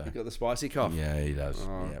 he's ISO. He got the spicy cough. Yeah, he does.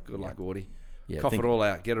 Oh, yeah, good luck, Wardy. Yeah, Cough it all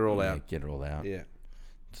out. Get it all yeah, out. Get it all out. Yeah.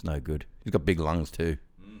 It's no good. He's got big lungs too.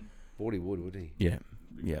 Wardy would he? Yeah.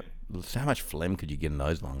 Yeah. So how much phlegm could you get in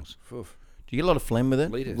those lungs? Oof. Do you get a lot of phlegm with it?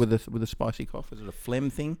 Litres. With a spicy cough? Is it a phlegm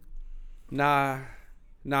thing? Nah,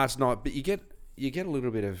 it's not. But you get a little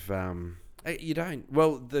bit of you don't.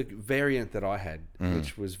 Well, the variant that I had,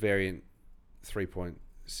 which was variant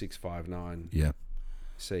 3.659 Yeah.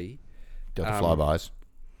 C. Delta flybys.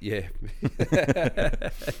 Yeah,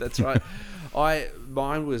 that's right.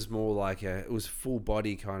 Mine was more like it was full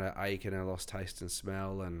body kind of ache, and I lost taste and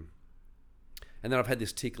smell, and then I've had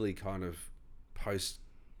this tickly kind of post,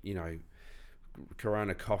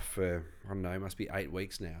 corona cough for I don't know, it must be 8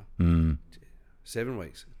 weeks now, 7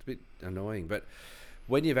 weeks. It's a bit annoying, but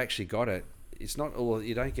when you've actually got it, it's not all.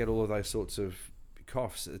 You don't get all of those sorts of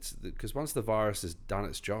coughs. It's because once the virus has done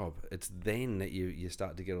its job, it's then that you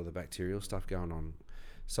start to get all the bacterial stuff going on.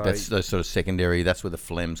 So That's the sort of secondary. That's where the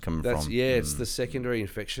phlegm's coming from. yeah, it's the secondary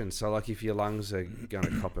infection. So like if your lungs are going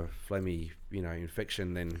to cop a phlegmy,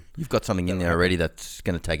 infection, then You've got something in there already that's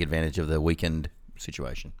going to take advantage of the weekend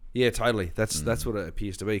situation. yeah, totally. That's what it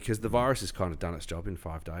appears to be, because the virus has kind of done its job in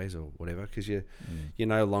 5 days or whatever. Because you're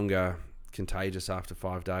no longer contagious after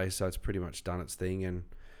 5 days, so it's pretty much done its thing, and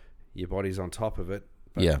your body's on top of it.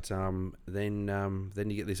 But Yeah. then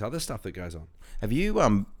you get this other stuff that goes on. Have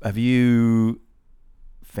you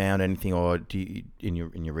found anything, or do you, in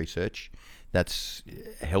your research, that's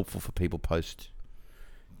helpful for people post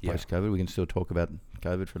COVID? We can still talk about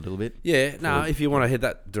COVID for a little bit. Yeah, no, if you want to head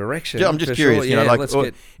that direction. Yeah, I'm just for curious.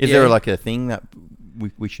 Sure. Is there like a thing that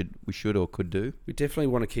we should or could do? We definitely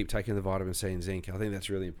want to keep taking the vitamin C and zinc. I think that's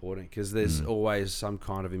really important, because there's always some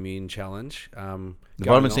kind of immune challenge. The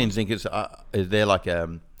vitamin C and zinc is there like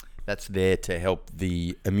that's there to help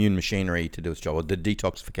the immune machinery to do its job, or the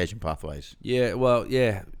detoxification pathways. Yeah, well,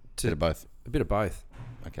 yeah. Bit of both. A bit of both.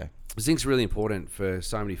 Okay. Zinc's really important for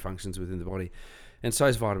so many functions within the body, and so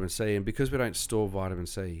is vitamin C. And because we don't store vitamin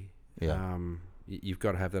C, you've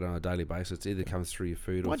got to have that on a daily basis. It either comes through your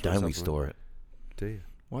food or Why through don't we supplement. store it? Do you?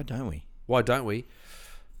 Why don't we? Why don't we?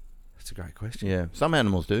 That's a great question. Yeah, some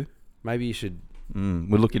animals do. Maybe you should. We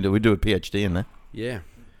do a PhD in that. Yeah.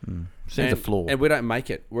 Seems a flaw. And we don't make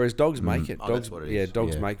it, whereas dogs make it. Oh, Dogs, that's what it yeah, is.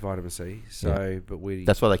 dogs Yeah. make vitamin C. So, but we.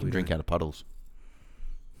 That's why they can we drink don't. out of puddles.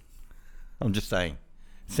 I'm just saying.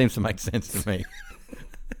 Seems to make sense to me.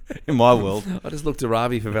 In my world. I just looked to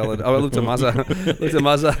Ravi for valid. I looked to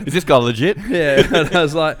Muzza. Is this guy legit? Yeah. And I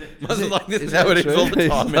was like, Muzza's like, this is how it is all the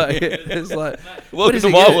time. It's like, welcome to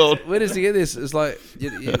my world. Where does he get this? It's like,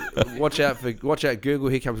 you watch out Google.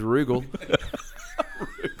 Here comes Rugal.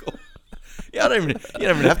 Yeah, you don't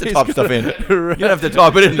even have to type stuff in. You don't have to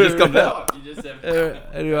type it in; it just comes out. You just have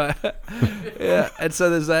Anyway, yeah, and so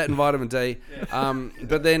there's that and vitamin D.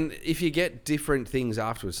 But then if you get different things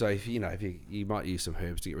afterwards, so if you might use some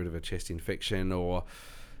herbs to get rid of a chest infection, or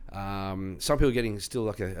some people are getting still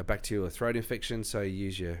like a bacterial throat infection, so you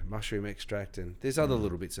use your mushroom extract, and there's other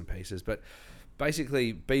little bits and pieces, but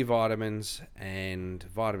basically B vitamins and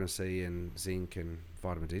vitamin C and zinc and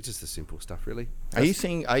vitamin D, just the simple stuff, really. Are you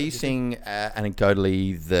seeing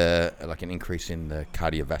anecdotally an increase in the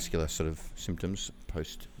cardiovascular sort of symptoms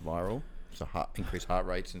post-viral? So increased heart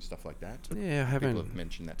rates and stuff like that? Yeah, I haven't. People have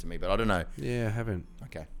mentioned that to me, but I don't know. Yeah, I haven't.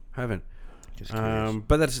 Okay. Haven't. Just curious.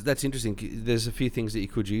 But that's interesting. There's a few things that you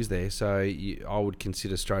could use there. So I would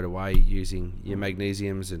consider straight away using your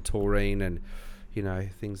magnesiums and taurine and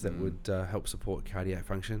things that would help support cardiac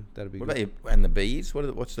function. That'd be what good. about and the Bs?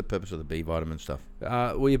 What's the purpose of the B vitamin stuff?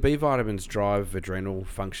 Well, your B vitamins drive adrenal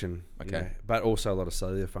function, Okay. But also a lot of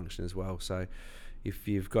cellular function as well. So if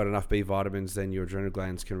you've got enough B vitamins, then your adrenal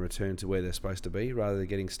glands can return to where they're supposed to be, rather than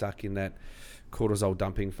getting stuck in that cortisol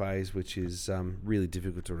dumping phase, which is really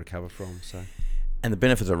difficult to recover from. So, and the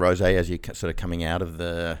benefits of rosé as you're sort of coming out of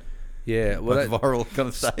the viral kind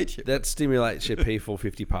of stage. That stimulates your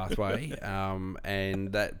P450 pathway,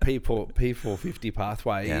 and that P450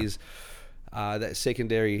 pathway is that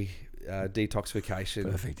secondary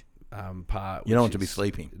detoxification. Perfect. Part. You don't want to be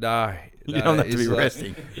sleeping. No, you don't have to be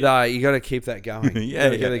resting. No, you got to keep that going. Keep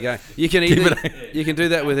it going. You can you can do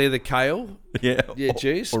that with either kale,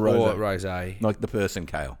 juice, or rosé. Like the person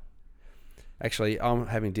kale. Actually, I'm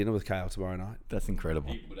having dinner with kale tomorrow night. That's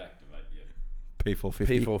incredible. He would activate you.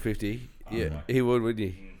 P450. P450. Yeah, he would, wouldn't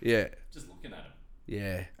he? Yeah. Just looking at him.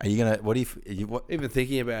 Yeah. Are you gonna? What? Even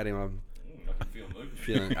thinking about him, I'm I can feel movement.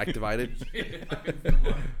 feeling activated. I can feel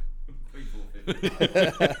my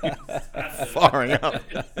P450. Firing up.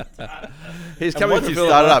 He's And coming once to you fill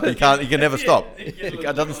start it up. up, you can never stop. It It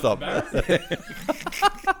doesn't stop. Get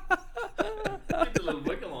a little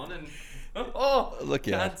wiggle on and Look,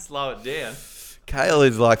 can't slow it down. Kale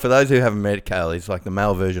is like, for those who haven't met Kale, he's like the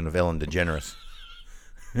male version of Ellen DeGeneres.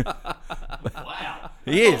 Wow.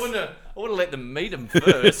 He is. I would have let them meet him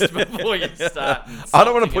first before you start. I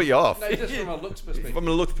don't want to put you off. No, just from a looks perspective. From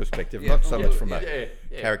a looks perspective, not so much from Yeah.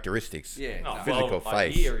 characteristics. Yeah. No, Physical well, I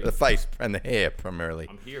face. hear he- The face and the hair primarily.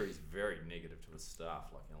 I'm here. He's very negative to his staff,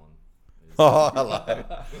 like Ellen. Oh, hello.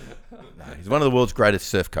 No, he's one of the world's greatest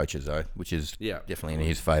surf coaches, though, which is Yeah. definitely in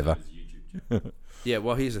his favour. His YouTube channel. Yeah,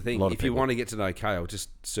 well, here's the thing. lot of If you people. want to get to know Kale, just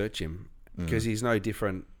search him, because he's no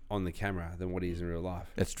different on the camera than what he is in real life.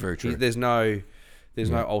 That's very true. There's no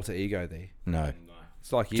alter ego there. No. No.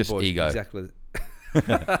 It's like you Just boys. ego. Exactly.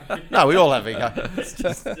 No, we all have ego.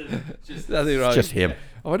 Just Nothing wrong. It's just him.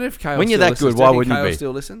 I wonder if Kale When you're still that listens. good, why Do you think wouldn't you Kale be?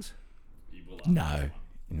 still listens? he will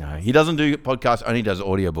No. He doesn't do podcasts, only does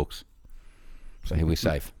audiobooks. So he'll be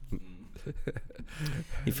safe.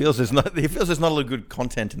 He feels there's not a lot of good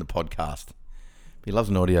content in the podcast. He loves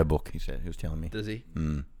an audiobook, he said. He was telling me. Does he?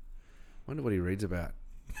 Mm. Wonder what he reads about.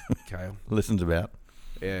 Kale. Listens about.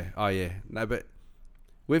 Yeah. Oh, yeah. No, but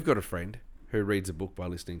we've got a friend who reads a book by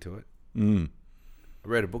listening to it. Mm. I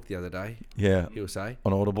read a book the other day. Yeah. He'll say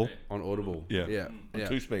On Audible. on Audible. Yeah. Yeah. On Yeah.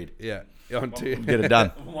 2-speed. Yeah. On two. Get it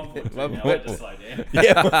done. 1.2 One now. I point- had to slow down.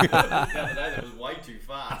 Yeah. The other day that was way too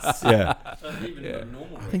fast. Yeah. Even the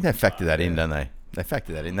normal. I think they factor that in, don't they? They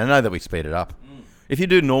factor that in. They know that we speed it up. If you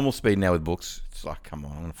do normal speed now with books, it's like, come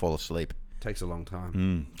on, I'm going to fall asleep. Takes a long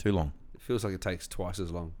time. Too long. It feels like it takes twice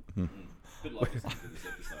as long. Bit like listening to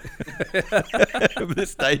this episode.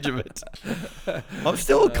 This stage of it. I'm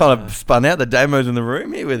still kind of spun out. The Damo's in the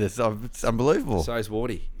room here with us. It's unbelievable. So is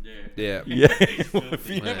Wardy. Yeah. Yeah. yeah. It's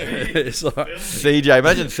like, CJ,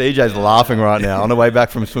 imagine CJ's laughing right now on the way back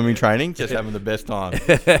from swimming training, just having the best time. She's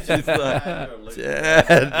like,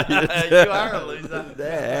 Dad, You are a loser.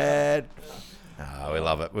 Dad. Oh, we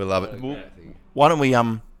love it. We love it. Well, why don't we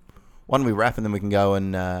wrap and then we can go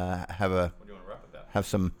and What do you want to rap about? have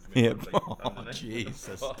some. Yeah. Oh,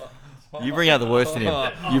 Jesus. You bring out the worst in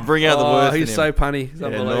him. You bring out the oh, worst in he's him. so punny. It's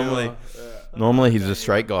unbelievable. Normally he's a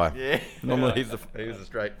straight guy. Yeah. Normally he's a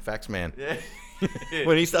straight fax man. Yeah.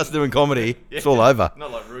 When he starts doing comedy, it's all over.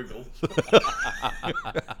 Not like Rugal.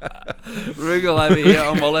 Rugal over here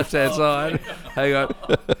on my left-hand side. Hang on.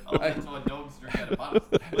 I'll wait until my dogs drink out of butter.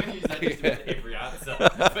 We're going to use that just about every answer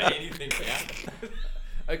for anything now.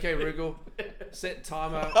 Okay, Rugal. Set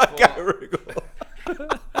timer. Okay, Rugal.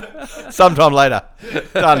 Sometime later.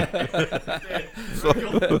 Done.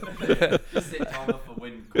 Just set timer for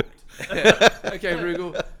when cooked. Okay,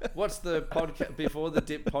 Rugal, what's the podcast before the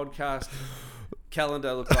Dip podcast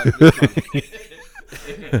calendar look like this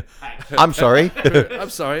month? I'm sorry. I'm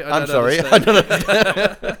sorry. I'm sorry. I don't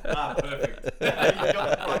understand. Perfect. You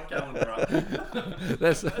got the right calendar up.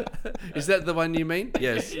 Is that the one you mean?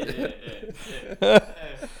 Yes.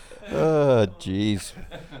 Oh, jeez.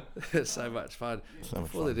 So much fun. So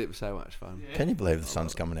much Before the Dip, so much fun. Can you believe the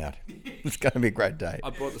sun's coming out? It's going to be a great day. I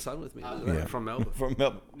brought the sun with me Yeah. from Melbourne. From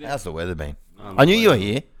Melbourne. How's the weather been? I knew you were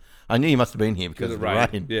here. I knew you must have been here because of the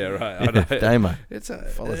rain. Yeah, right. I know. Damo.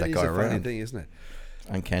 Follows that it is guy a funny around. thing, isn't it?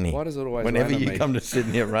 Uncanny. Why does it always Whenever rain on you me? come to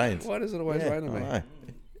Sydney, it rains. Why does it always rain on me? I know.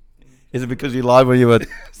 Is it because you lied when you were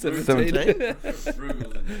 17? 17?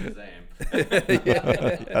 Rugel and Shazam.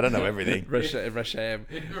 I don't know everything. Rasham.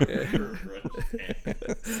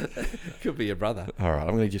 Could be your brother. All right, I'm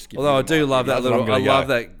going to just. Although I do love that That's where little, I'm I gonna love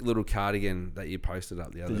go. that little cardigan that you posted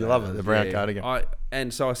up the other day. Did you love it? The brown cardigan?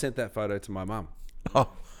 And so I sent that photo to my mum. Oh,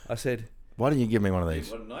 I said, why didn't you give me one of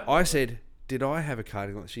these? I said, did I have a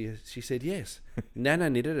cardigan? She said yes. Nana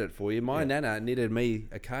knitted it for you. My Nana knitted me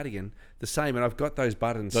a cardigan the same, and I've got those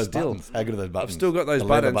buttons still. Buttons. How good are those buttons? I've still got those The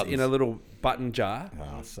leather buttons in a little button jar.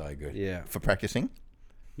 Oh, so good. Yeah. For practicing?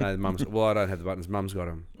 No, mum's. Well, I don't have the buttons. Mum's got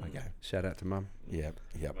them. Okay. Shout out to mum. Yep.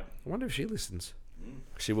 I wonder if she listens.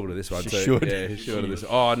 She will to this one She too. should. Yeah, she should to this.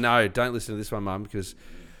 Oh no, don't listen to this one, mum, because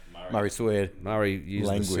Murray swear. Murray used the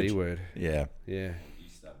Language. C word. Yeah. Yeah. You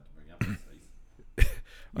started to bring up the C's.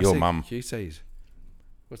 Your mum. QCs.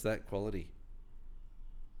 What's that quality?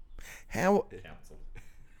 How Council.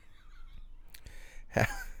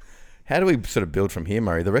 do we sort of build from here,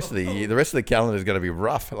 Murray? The rest of the calendar is going to be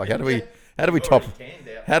rough. Like how do we top?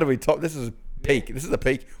 How do we top? This is peak. This is the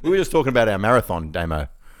peak. We were just talking about our marathon, Damo.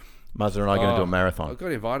 Muzzer and I are going to do a I marathon.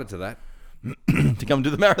 got invited to that. To come do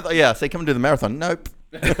the marathon. Yeah, say come and do the marathon. Nope.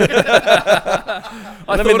 I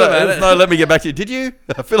thought about it. No, let me get back to you. Did you?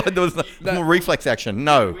 I feel like there was more reflex action.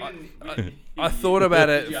 No. I thought about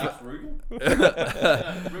it. Did you ask Rugel?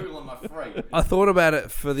 Rugel, am I free? I thought about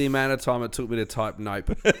it for the amount of time it took me to type nope.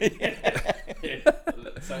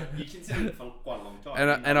 So you considered it for quite a long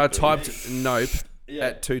time. And I typed nope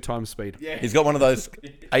at 2 times speed. Yeah. He's got one of those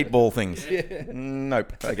 8-ball things.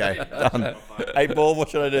 Nope. Okay. Done. 8-ball. What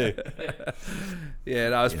should I do? Yeah,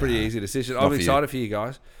 no, it was a pretty easy decision. Not I'm for you. excited for you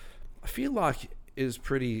guys. I feel like it was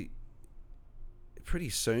pretty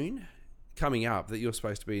soon coming up that you're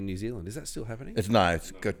supposed to be in New Zealand. Is that still happening?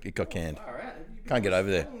 It got canned. All right. Can't get over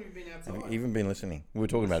there. How long have you been outside? Have you even been listening? We were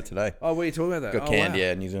talking about it today. Oh, what are you talking about that? Got Oh, canned, wow.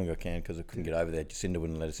 yeah. New Zealand got canned because it couldn't get over there. Jacinda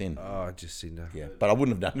wouldn't let us in. Oh, Jacinda. Yeah, but I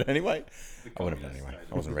wouldn't have done it anyway. I wouldn't have done it anyway.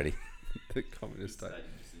 I wasn't ready. The communist state.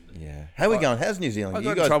 Yeah. How are we going? How's New Zealand? I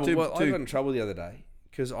got in trouble. I got in trouble the other day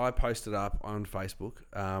because I posted up on Facebook.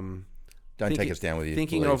 Don't take us down with you.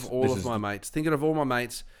 Thinking please. of all This of is- my mates. Thinking of all my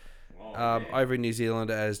mates over in New Zealand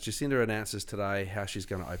as Jacinda announces today how she's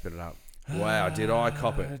going to open it up. Wow, did I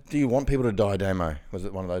cop it? Do you want people to die, Damo? Was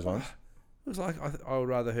it one of those ones? It was like I would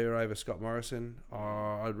rather her over Scott Morrison.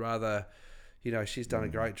 I'd rather, she's done a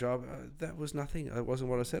great job. That was nothing. That wasn't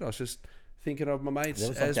what I said. I was just thinking of my mates There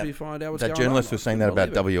was like as we find out what's that going on. journalist was saying that I about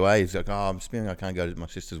couldn't believe WA. He's like, I'm spewing. I can't go to my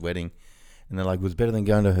sister's wedding. And they're like, it was better than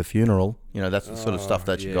going to her funeral. That's the sort of stuff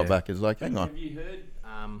that she got yeah. back. It's like, hang on. Have you heard?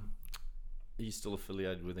 Are you still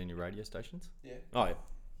affiliated with any radio stations? Yeah. Oh, yeah.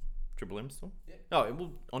 Triple M still? Yeah. Oh,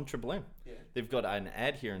 well, on Triple M. Yeah. They've got an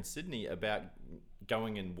ad here in Sydney about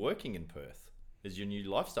going and working in Perth as your new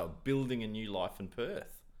lifestyle, building a new life in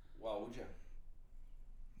Perth. Why would you?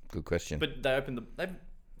 Good question. But they opened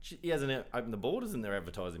he hasn't opened the borders and they're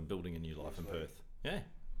advertising building a new life in Perth. Yeah.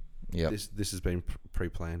 Yeah. This has been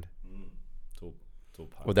pre-planned. It's all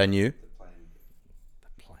part Well, they knew. of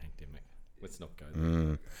the pandemic. Let's not go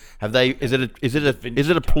there. Have they? Is it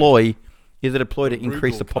a ploy? Is it a ploy to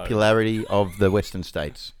increase the Rugel code. popularity of the Western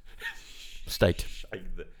states? State.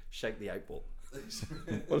 Shake the 8-ball.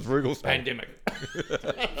 What's Rugel saying? Pandemic.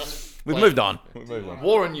 We've moved on.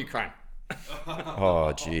 War in Ukraine.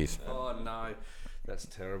 Oh, jeez. Oh no, that's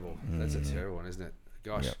terrible. That's a terrible one, isn't it?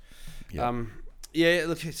 Gosh. Yep. Yep. Yeah.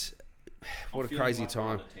 Look, it's what a Feeling crazy like we're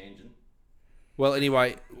on time. a tangent. Well,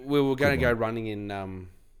 anyway, we were going to go running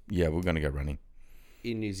Yeah, we're going to go running.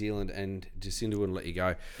 in New Zealand, and Jacinda wouldn't let you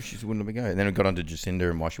go, She wouldn't let me go. And then it got onto Jacinda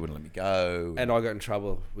and why she wouldn't let me go. and I got in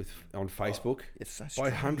trouble on Facebook It's so by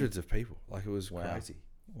strange. hundreds of people. Like it was Wow. crazy.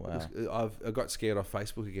 Wow. I got scared off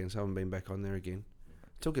Facebook again, so I haven't been back on there again.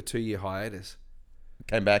 Took a 2-year hiatus.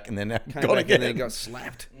 Came back and then Came got back again. and then got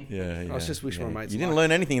slapped. Yeah, yeah. I just wish my mates You didn't liked-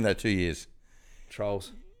 learn anything in those 2 years.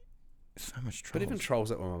 Trolls. So much trouble. But even trolls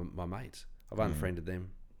that were my mates. I've unfriended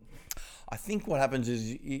them. I think what happens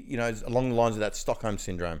is, it's along the lines of that Stockholm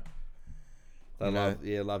syndrome.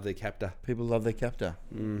 They love their captor. People love their captor.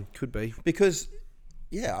 Could be. Because,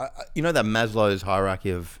 that Maslow's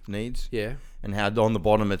hierarchy of needs? Yeah. And how on the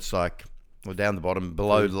bottom it's like, well, down the bottom,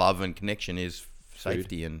 below love and connection is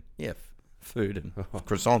safety and, food and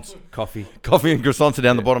croissants. Coffee and croissants are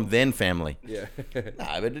down the bottom, then family. Yeah. No,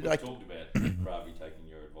 but We talked about Ravi taking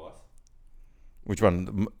your advice. Which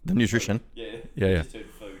one? The nutrition? Yeah. Yeah. Just heard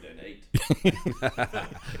food and eat.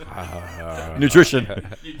 Nutrition.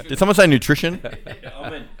 Did someone say nutrition?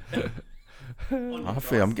 I mean, I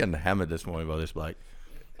feel I'm getting hammered this morning by this bloke.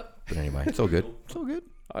 But anyway, it's all good. It's all good.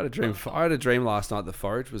 I had a dream last night. The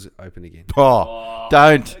forage was open again. Oh,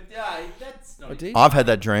 don't. Yeah, that's not. I did. I've had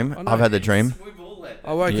that dream. I've had that dream. We've all had that.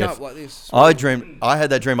 I woke Yes. up like this. I had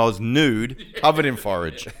that dream. I was nude, covered in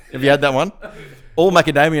forage. Have you had that one? All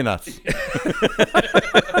macadamia nuts.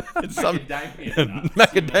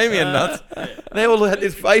 Macadamia nuts. They all had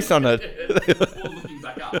this face on it. All looking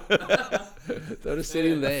back up. They're just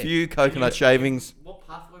sitting A there. few coconut shavings. What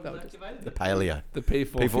pathway was activated? The paleo. The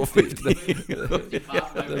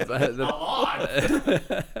P450.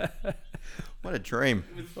 Alive. What a dream.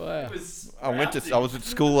 Wow. I was at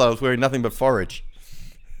school. I was wearing nothing but forage.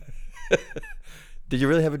 Did you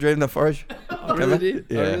really have a dream that forage? I really did.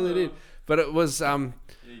 Yeah. I really did. But it was I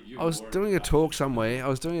was doing a talk somewhere.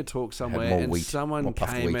 more And wheat, someone more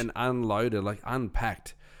puffed came wheat. and unloaded,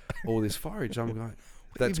 unpacked all this forage. I'm like,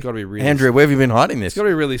 that's got to be really. Andrew, where have you been hiding this? It's got to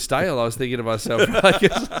be really stale. I was thinking to myself,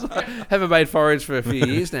 haven't made forage for a few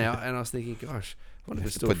years now, and I was thinking, gosh, what if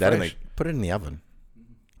it's still Put fresh? that in the oven.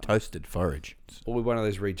 Toasted forage. Or with one of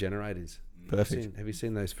those regenerators. Perfect. Have you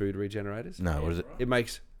seen those food regenerators? No, what is it? It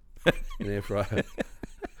makes an air fryer.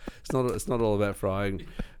 It's not all about frying.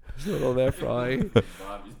 It's not all about frying.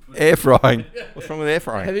 Air frying. What's wrong with air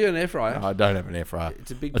frying? Have you got an air fryer? I don't have an air fryer.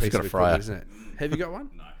 It's a big I just piece got of a fryer. equipment, isn't it? Have you got one?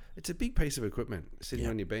 No. It's a big piece of equipment sitting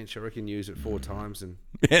on your bench. I reckon use it 4 times, and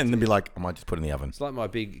Yeah, and then be like, I might just put it in the oven. it's like my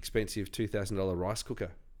big expensive $2,000 rice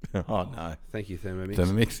cooker. Oh no. Thank you, Thermomix.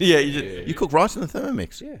 Thermomix. Yeah, you cook rice in the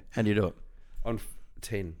Thermomix. Yeah. How do you do it? On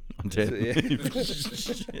 10. On 10. Yeah.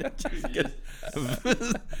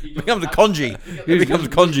 Becomes a congee. It becomes a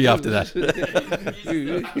congee after that.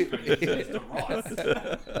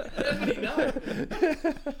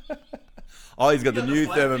 Oh, he's got the new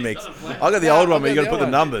Thermomix. I got the old one where you got to put the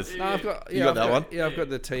numbers. No, I've got. You got that one? Yeah, I've got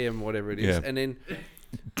the TM whatever it is, Yeah. and then,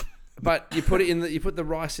 but you put it in you put the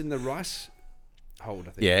rice in the rice hold.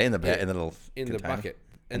 I think. Yeah, in the little in the container. bucket,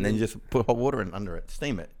 And then you just put hot water in under it.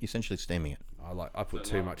 Steam it. You're essentially steaming it. I put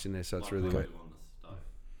too much in there, so it's really good.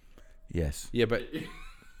 Yes. Yeah, but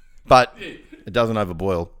But it doesn't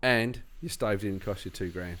overboil. and your stove didn't cost you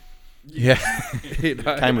 $2,000. Yeah. You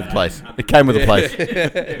know? Came with the place. It came with the place.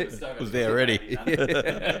 It was there already.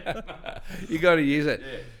 You got to use it.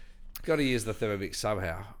 Got to use the Thermomix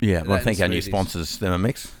somehow. Yeah, well, I That think and our new smoothies. sponsors,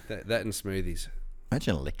 Thermomix. That and smoothies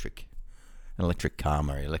Imagine an electric car,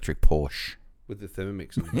 Murray, electric Porsche with the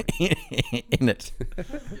Thermomix. On it. in it.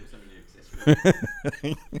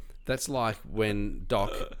 That's like when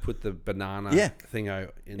Doc put the banana Yeah. thingo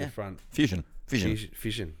in the front. Fusion.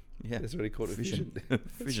 Fission. Yeah. That's what he called it. Fission.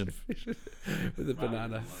 Fission. With the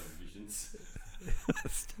banana.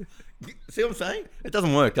 See what I'm saying? It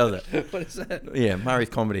doesn't work, does it? What is that? Yeah, Murray's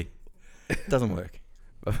comedy. It doesn't work.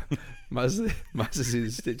 Muzz is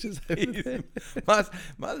in stitches. Mars is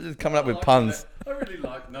just coming up with puns. I really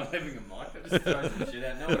like not having a mic. I just throw some shit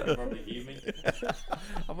out. No one can probably hear me.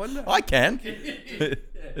 I wonder. I can.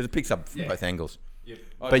 It picks up from both angles. Yeah.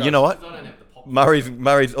 But you know what? I don't have the pop.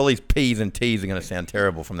 Murray's all these P's and T's are going to sound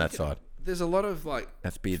terrible from that side. There's a lot of like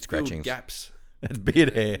That's beard filled scratchings. gaps. That's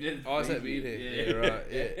beard hair. Oh, is that beard hair? Yeah, right.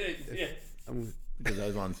 Yeah. Yeah. Look at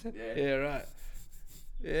those ones. Yeah, right.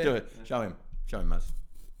 Yeah. Do it. Show him, Muzz.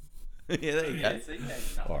 Yeah, there you go. See,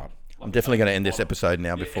 yeah, All right. I'm definitely going to end this episode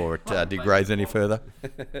now before it degrades any further.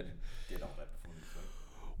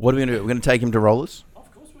 What are we going to do? We're going to take him to Rollers?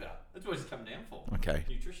 Of course we are. That's what he's come down for. Okay.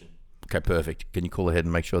 Nutrition. Okay, perfect. Can you call ahead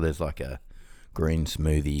and make sure there's like a green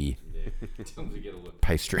smoothie Tell him to get a look.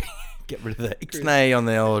 pastry? Get rid of the ixnay on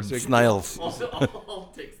the old snails.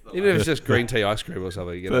 I'll text them. Even if it's just green tea ice cream or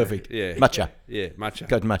something. You know? Perfect. Yeah. Matcha. Yeah, matcha.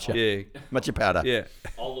 Go to matcha. Yeah. Matcha powder. Yeah.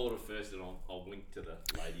 I'll order first and I'll link to the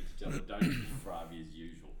lady to tell her don't be Fravi as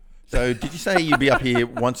usual. So did you say you'd be up here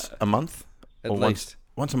once a month? At Or least.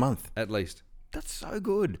 Once a month? At least. That's so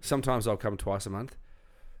good. Sometimes I'll come twice a month.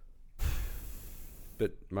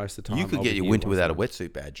 But most of the time, You could I'll get be your here winter once without a month.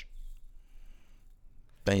 wetsuit badge.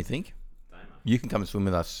 Don't you think? Don't know. You can come and swim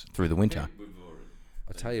with us through the winter. We've already.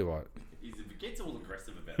 I tell you what. He gets all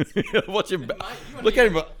aggressive about it. Watch him. Mate, you Look at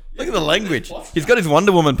him. wanna Look at the language. He's got his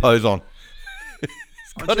Wonder Woman pose on.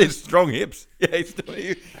 He's got his strong hips. Yeah, he's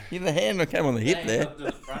doing in the hand came on the hip there.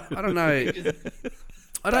 I don't know.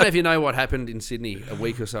 I don't know if you know what happened in Sydney a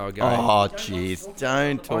week or so ago. Oh, jeez.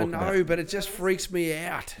 Don't talk I know, but it just freaks me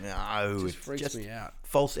out. No, it freaks me out.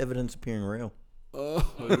 False evidence appearing real. Oh,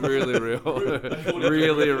 really real.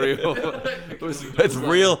 Really real. It's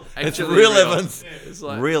real. It's real evidence. It's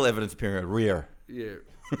like, real evidence appearing rear. Yeah.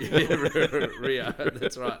 Rhea.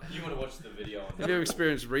 That's right. You want to watch the video? Have you ever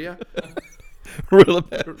experienced Rhea? real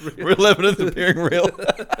evidence appearing real.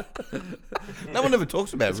 No one ever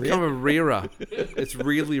talks about Rhea. It's kind of a Rhea. It's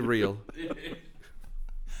really real.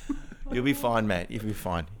 You'll be fine, mate. You'll be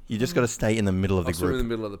fine. You just got to stay in the middle of the group. In the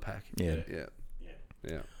middle of the pack. Yeah.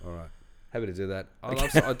 All right. Happy to do that.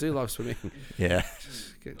 I do love swimming. Yeah.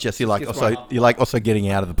 Just you like also getting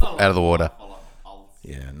out of the water.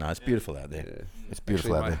 Yeah. No, it's beautiful out there. Yeah. It's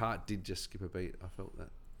beautiful out there. My heart did just skip a beat. I felt that.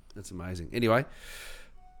 That's amazing. Anyway,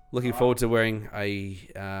 looking forward to wearing a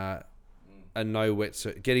no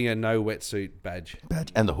wetsuit, getting a no wetsuit badge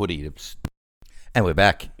and the hoodie. And we're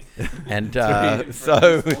back. And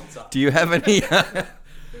so, do you have any?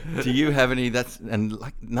 That's and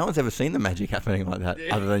like no one's ever seen the magic happening like that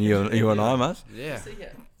other than you and I, Muzz. Yeah.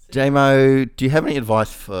 JMO, do you have any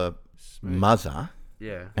advice for Muzza?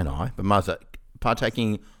 Yeah. And I, but Muzza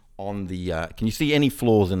partaking on the. Can you see any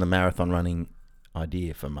flaws in the marathon running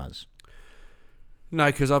idea for Muzz? No,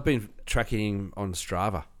 because I've been tracking him on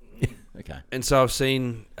Strava. Okay. And so I've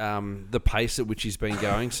seen the pace at which he's been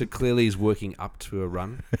going. So clearly he's working up to a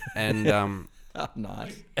run. And oh,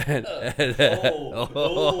 nice.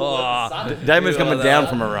 Damon's coming down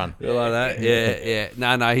from a run. Like that. Yeah.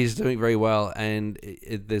 No, he's doing very well. And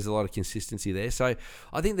there's a lot of consistency there. So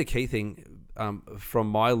I think the key thing from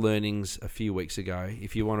my learnings a few weeks ago,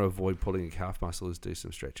 if you want to avoid pulling a calf muscle, is do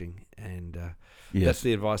some stretching. And that's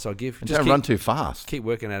the advice I'll give. Just don't run too fast. Keep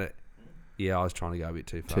working at it. Yeah, I was trying to go a bit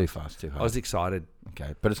too fast. Too fast, too hard. I was excited.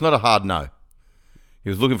 Okay, but it's not a hard no. He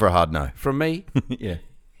was looking for a hard no. From me? Yeah.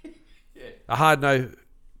 A hard no.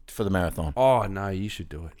 For the marathon. Oh, no, you should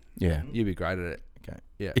do it. Yeah. You'll be great at it. Okay.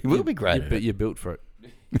 Yeah. He will be great at it. But you're built for it.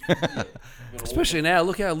 Especially now,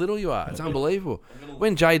 look how little you are. It's unbelievable.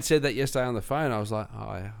 When Jade said that yesterday on the phone, I was like,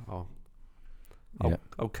 oh, yeah,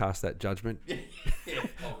 I'll cast that judgment. I'm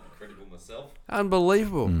critical myself.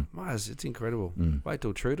 Unbelievable. Maz, it's incredible. Wait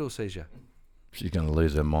till Trudel sees you. She's going to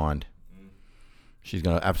lose her mind. She's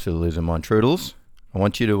going to absolutely lose her mind. Trudels, I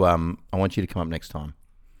want you to come up next time.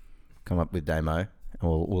 Come up with Damo, and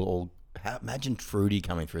we'll all imagine Trudy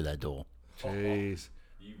coming through that door. Jeez.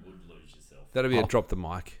 You would lose yourself. That'd be a drop the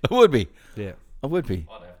mic. It would be. Yeah. It would be.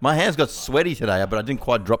 My hands got sweaty today, but I didn't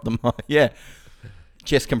quite drop the mic. Yeah.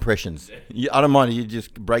 Chest compressions. I don't mind. You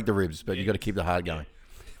just break the ribs, but you got to keep the heart going.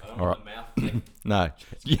 All right. The mouth. No.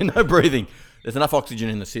 No breathing. There's enough oxygen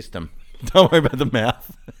in the system. Don't worry about the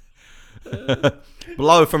mouth.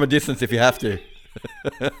 Blow from a distance if you have to.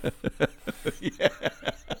 Yeah.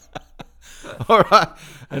 All right.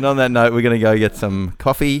 And on that note, we're going to go get some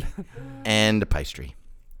coffee and a pastry.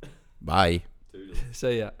 Bye.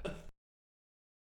 See ya.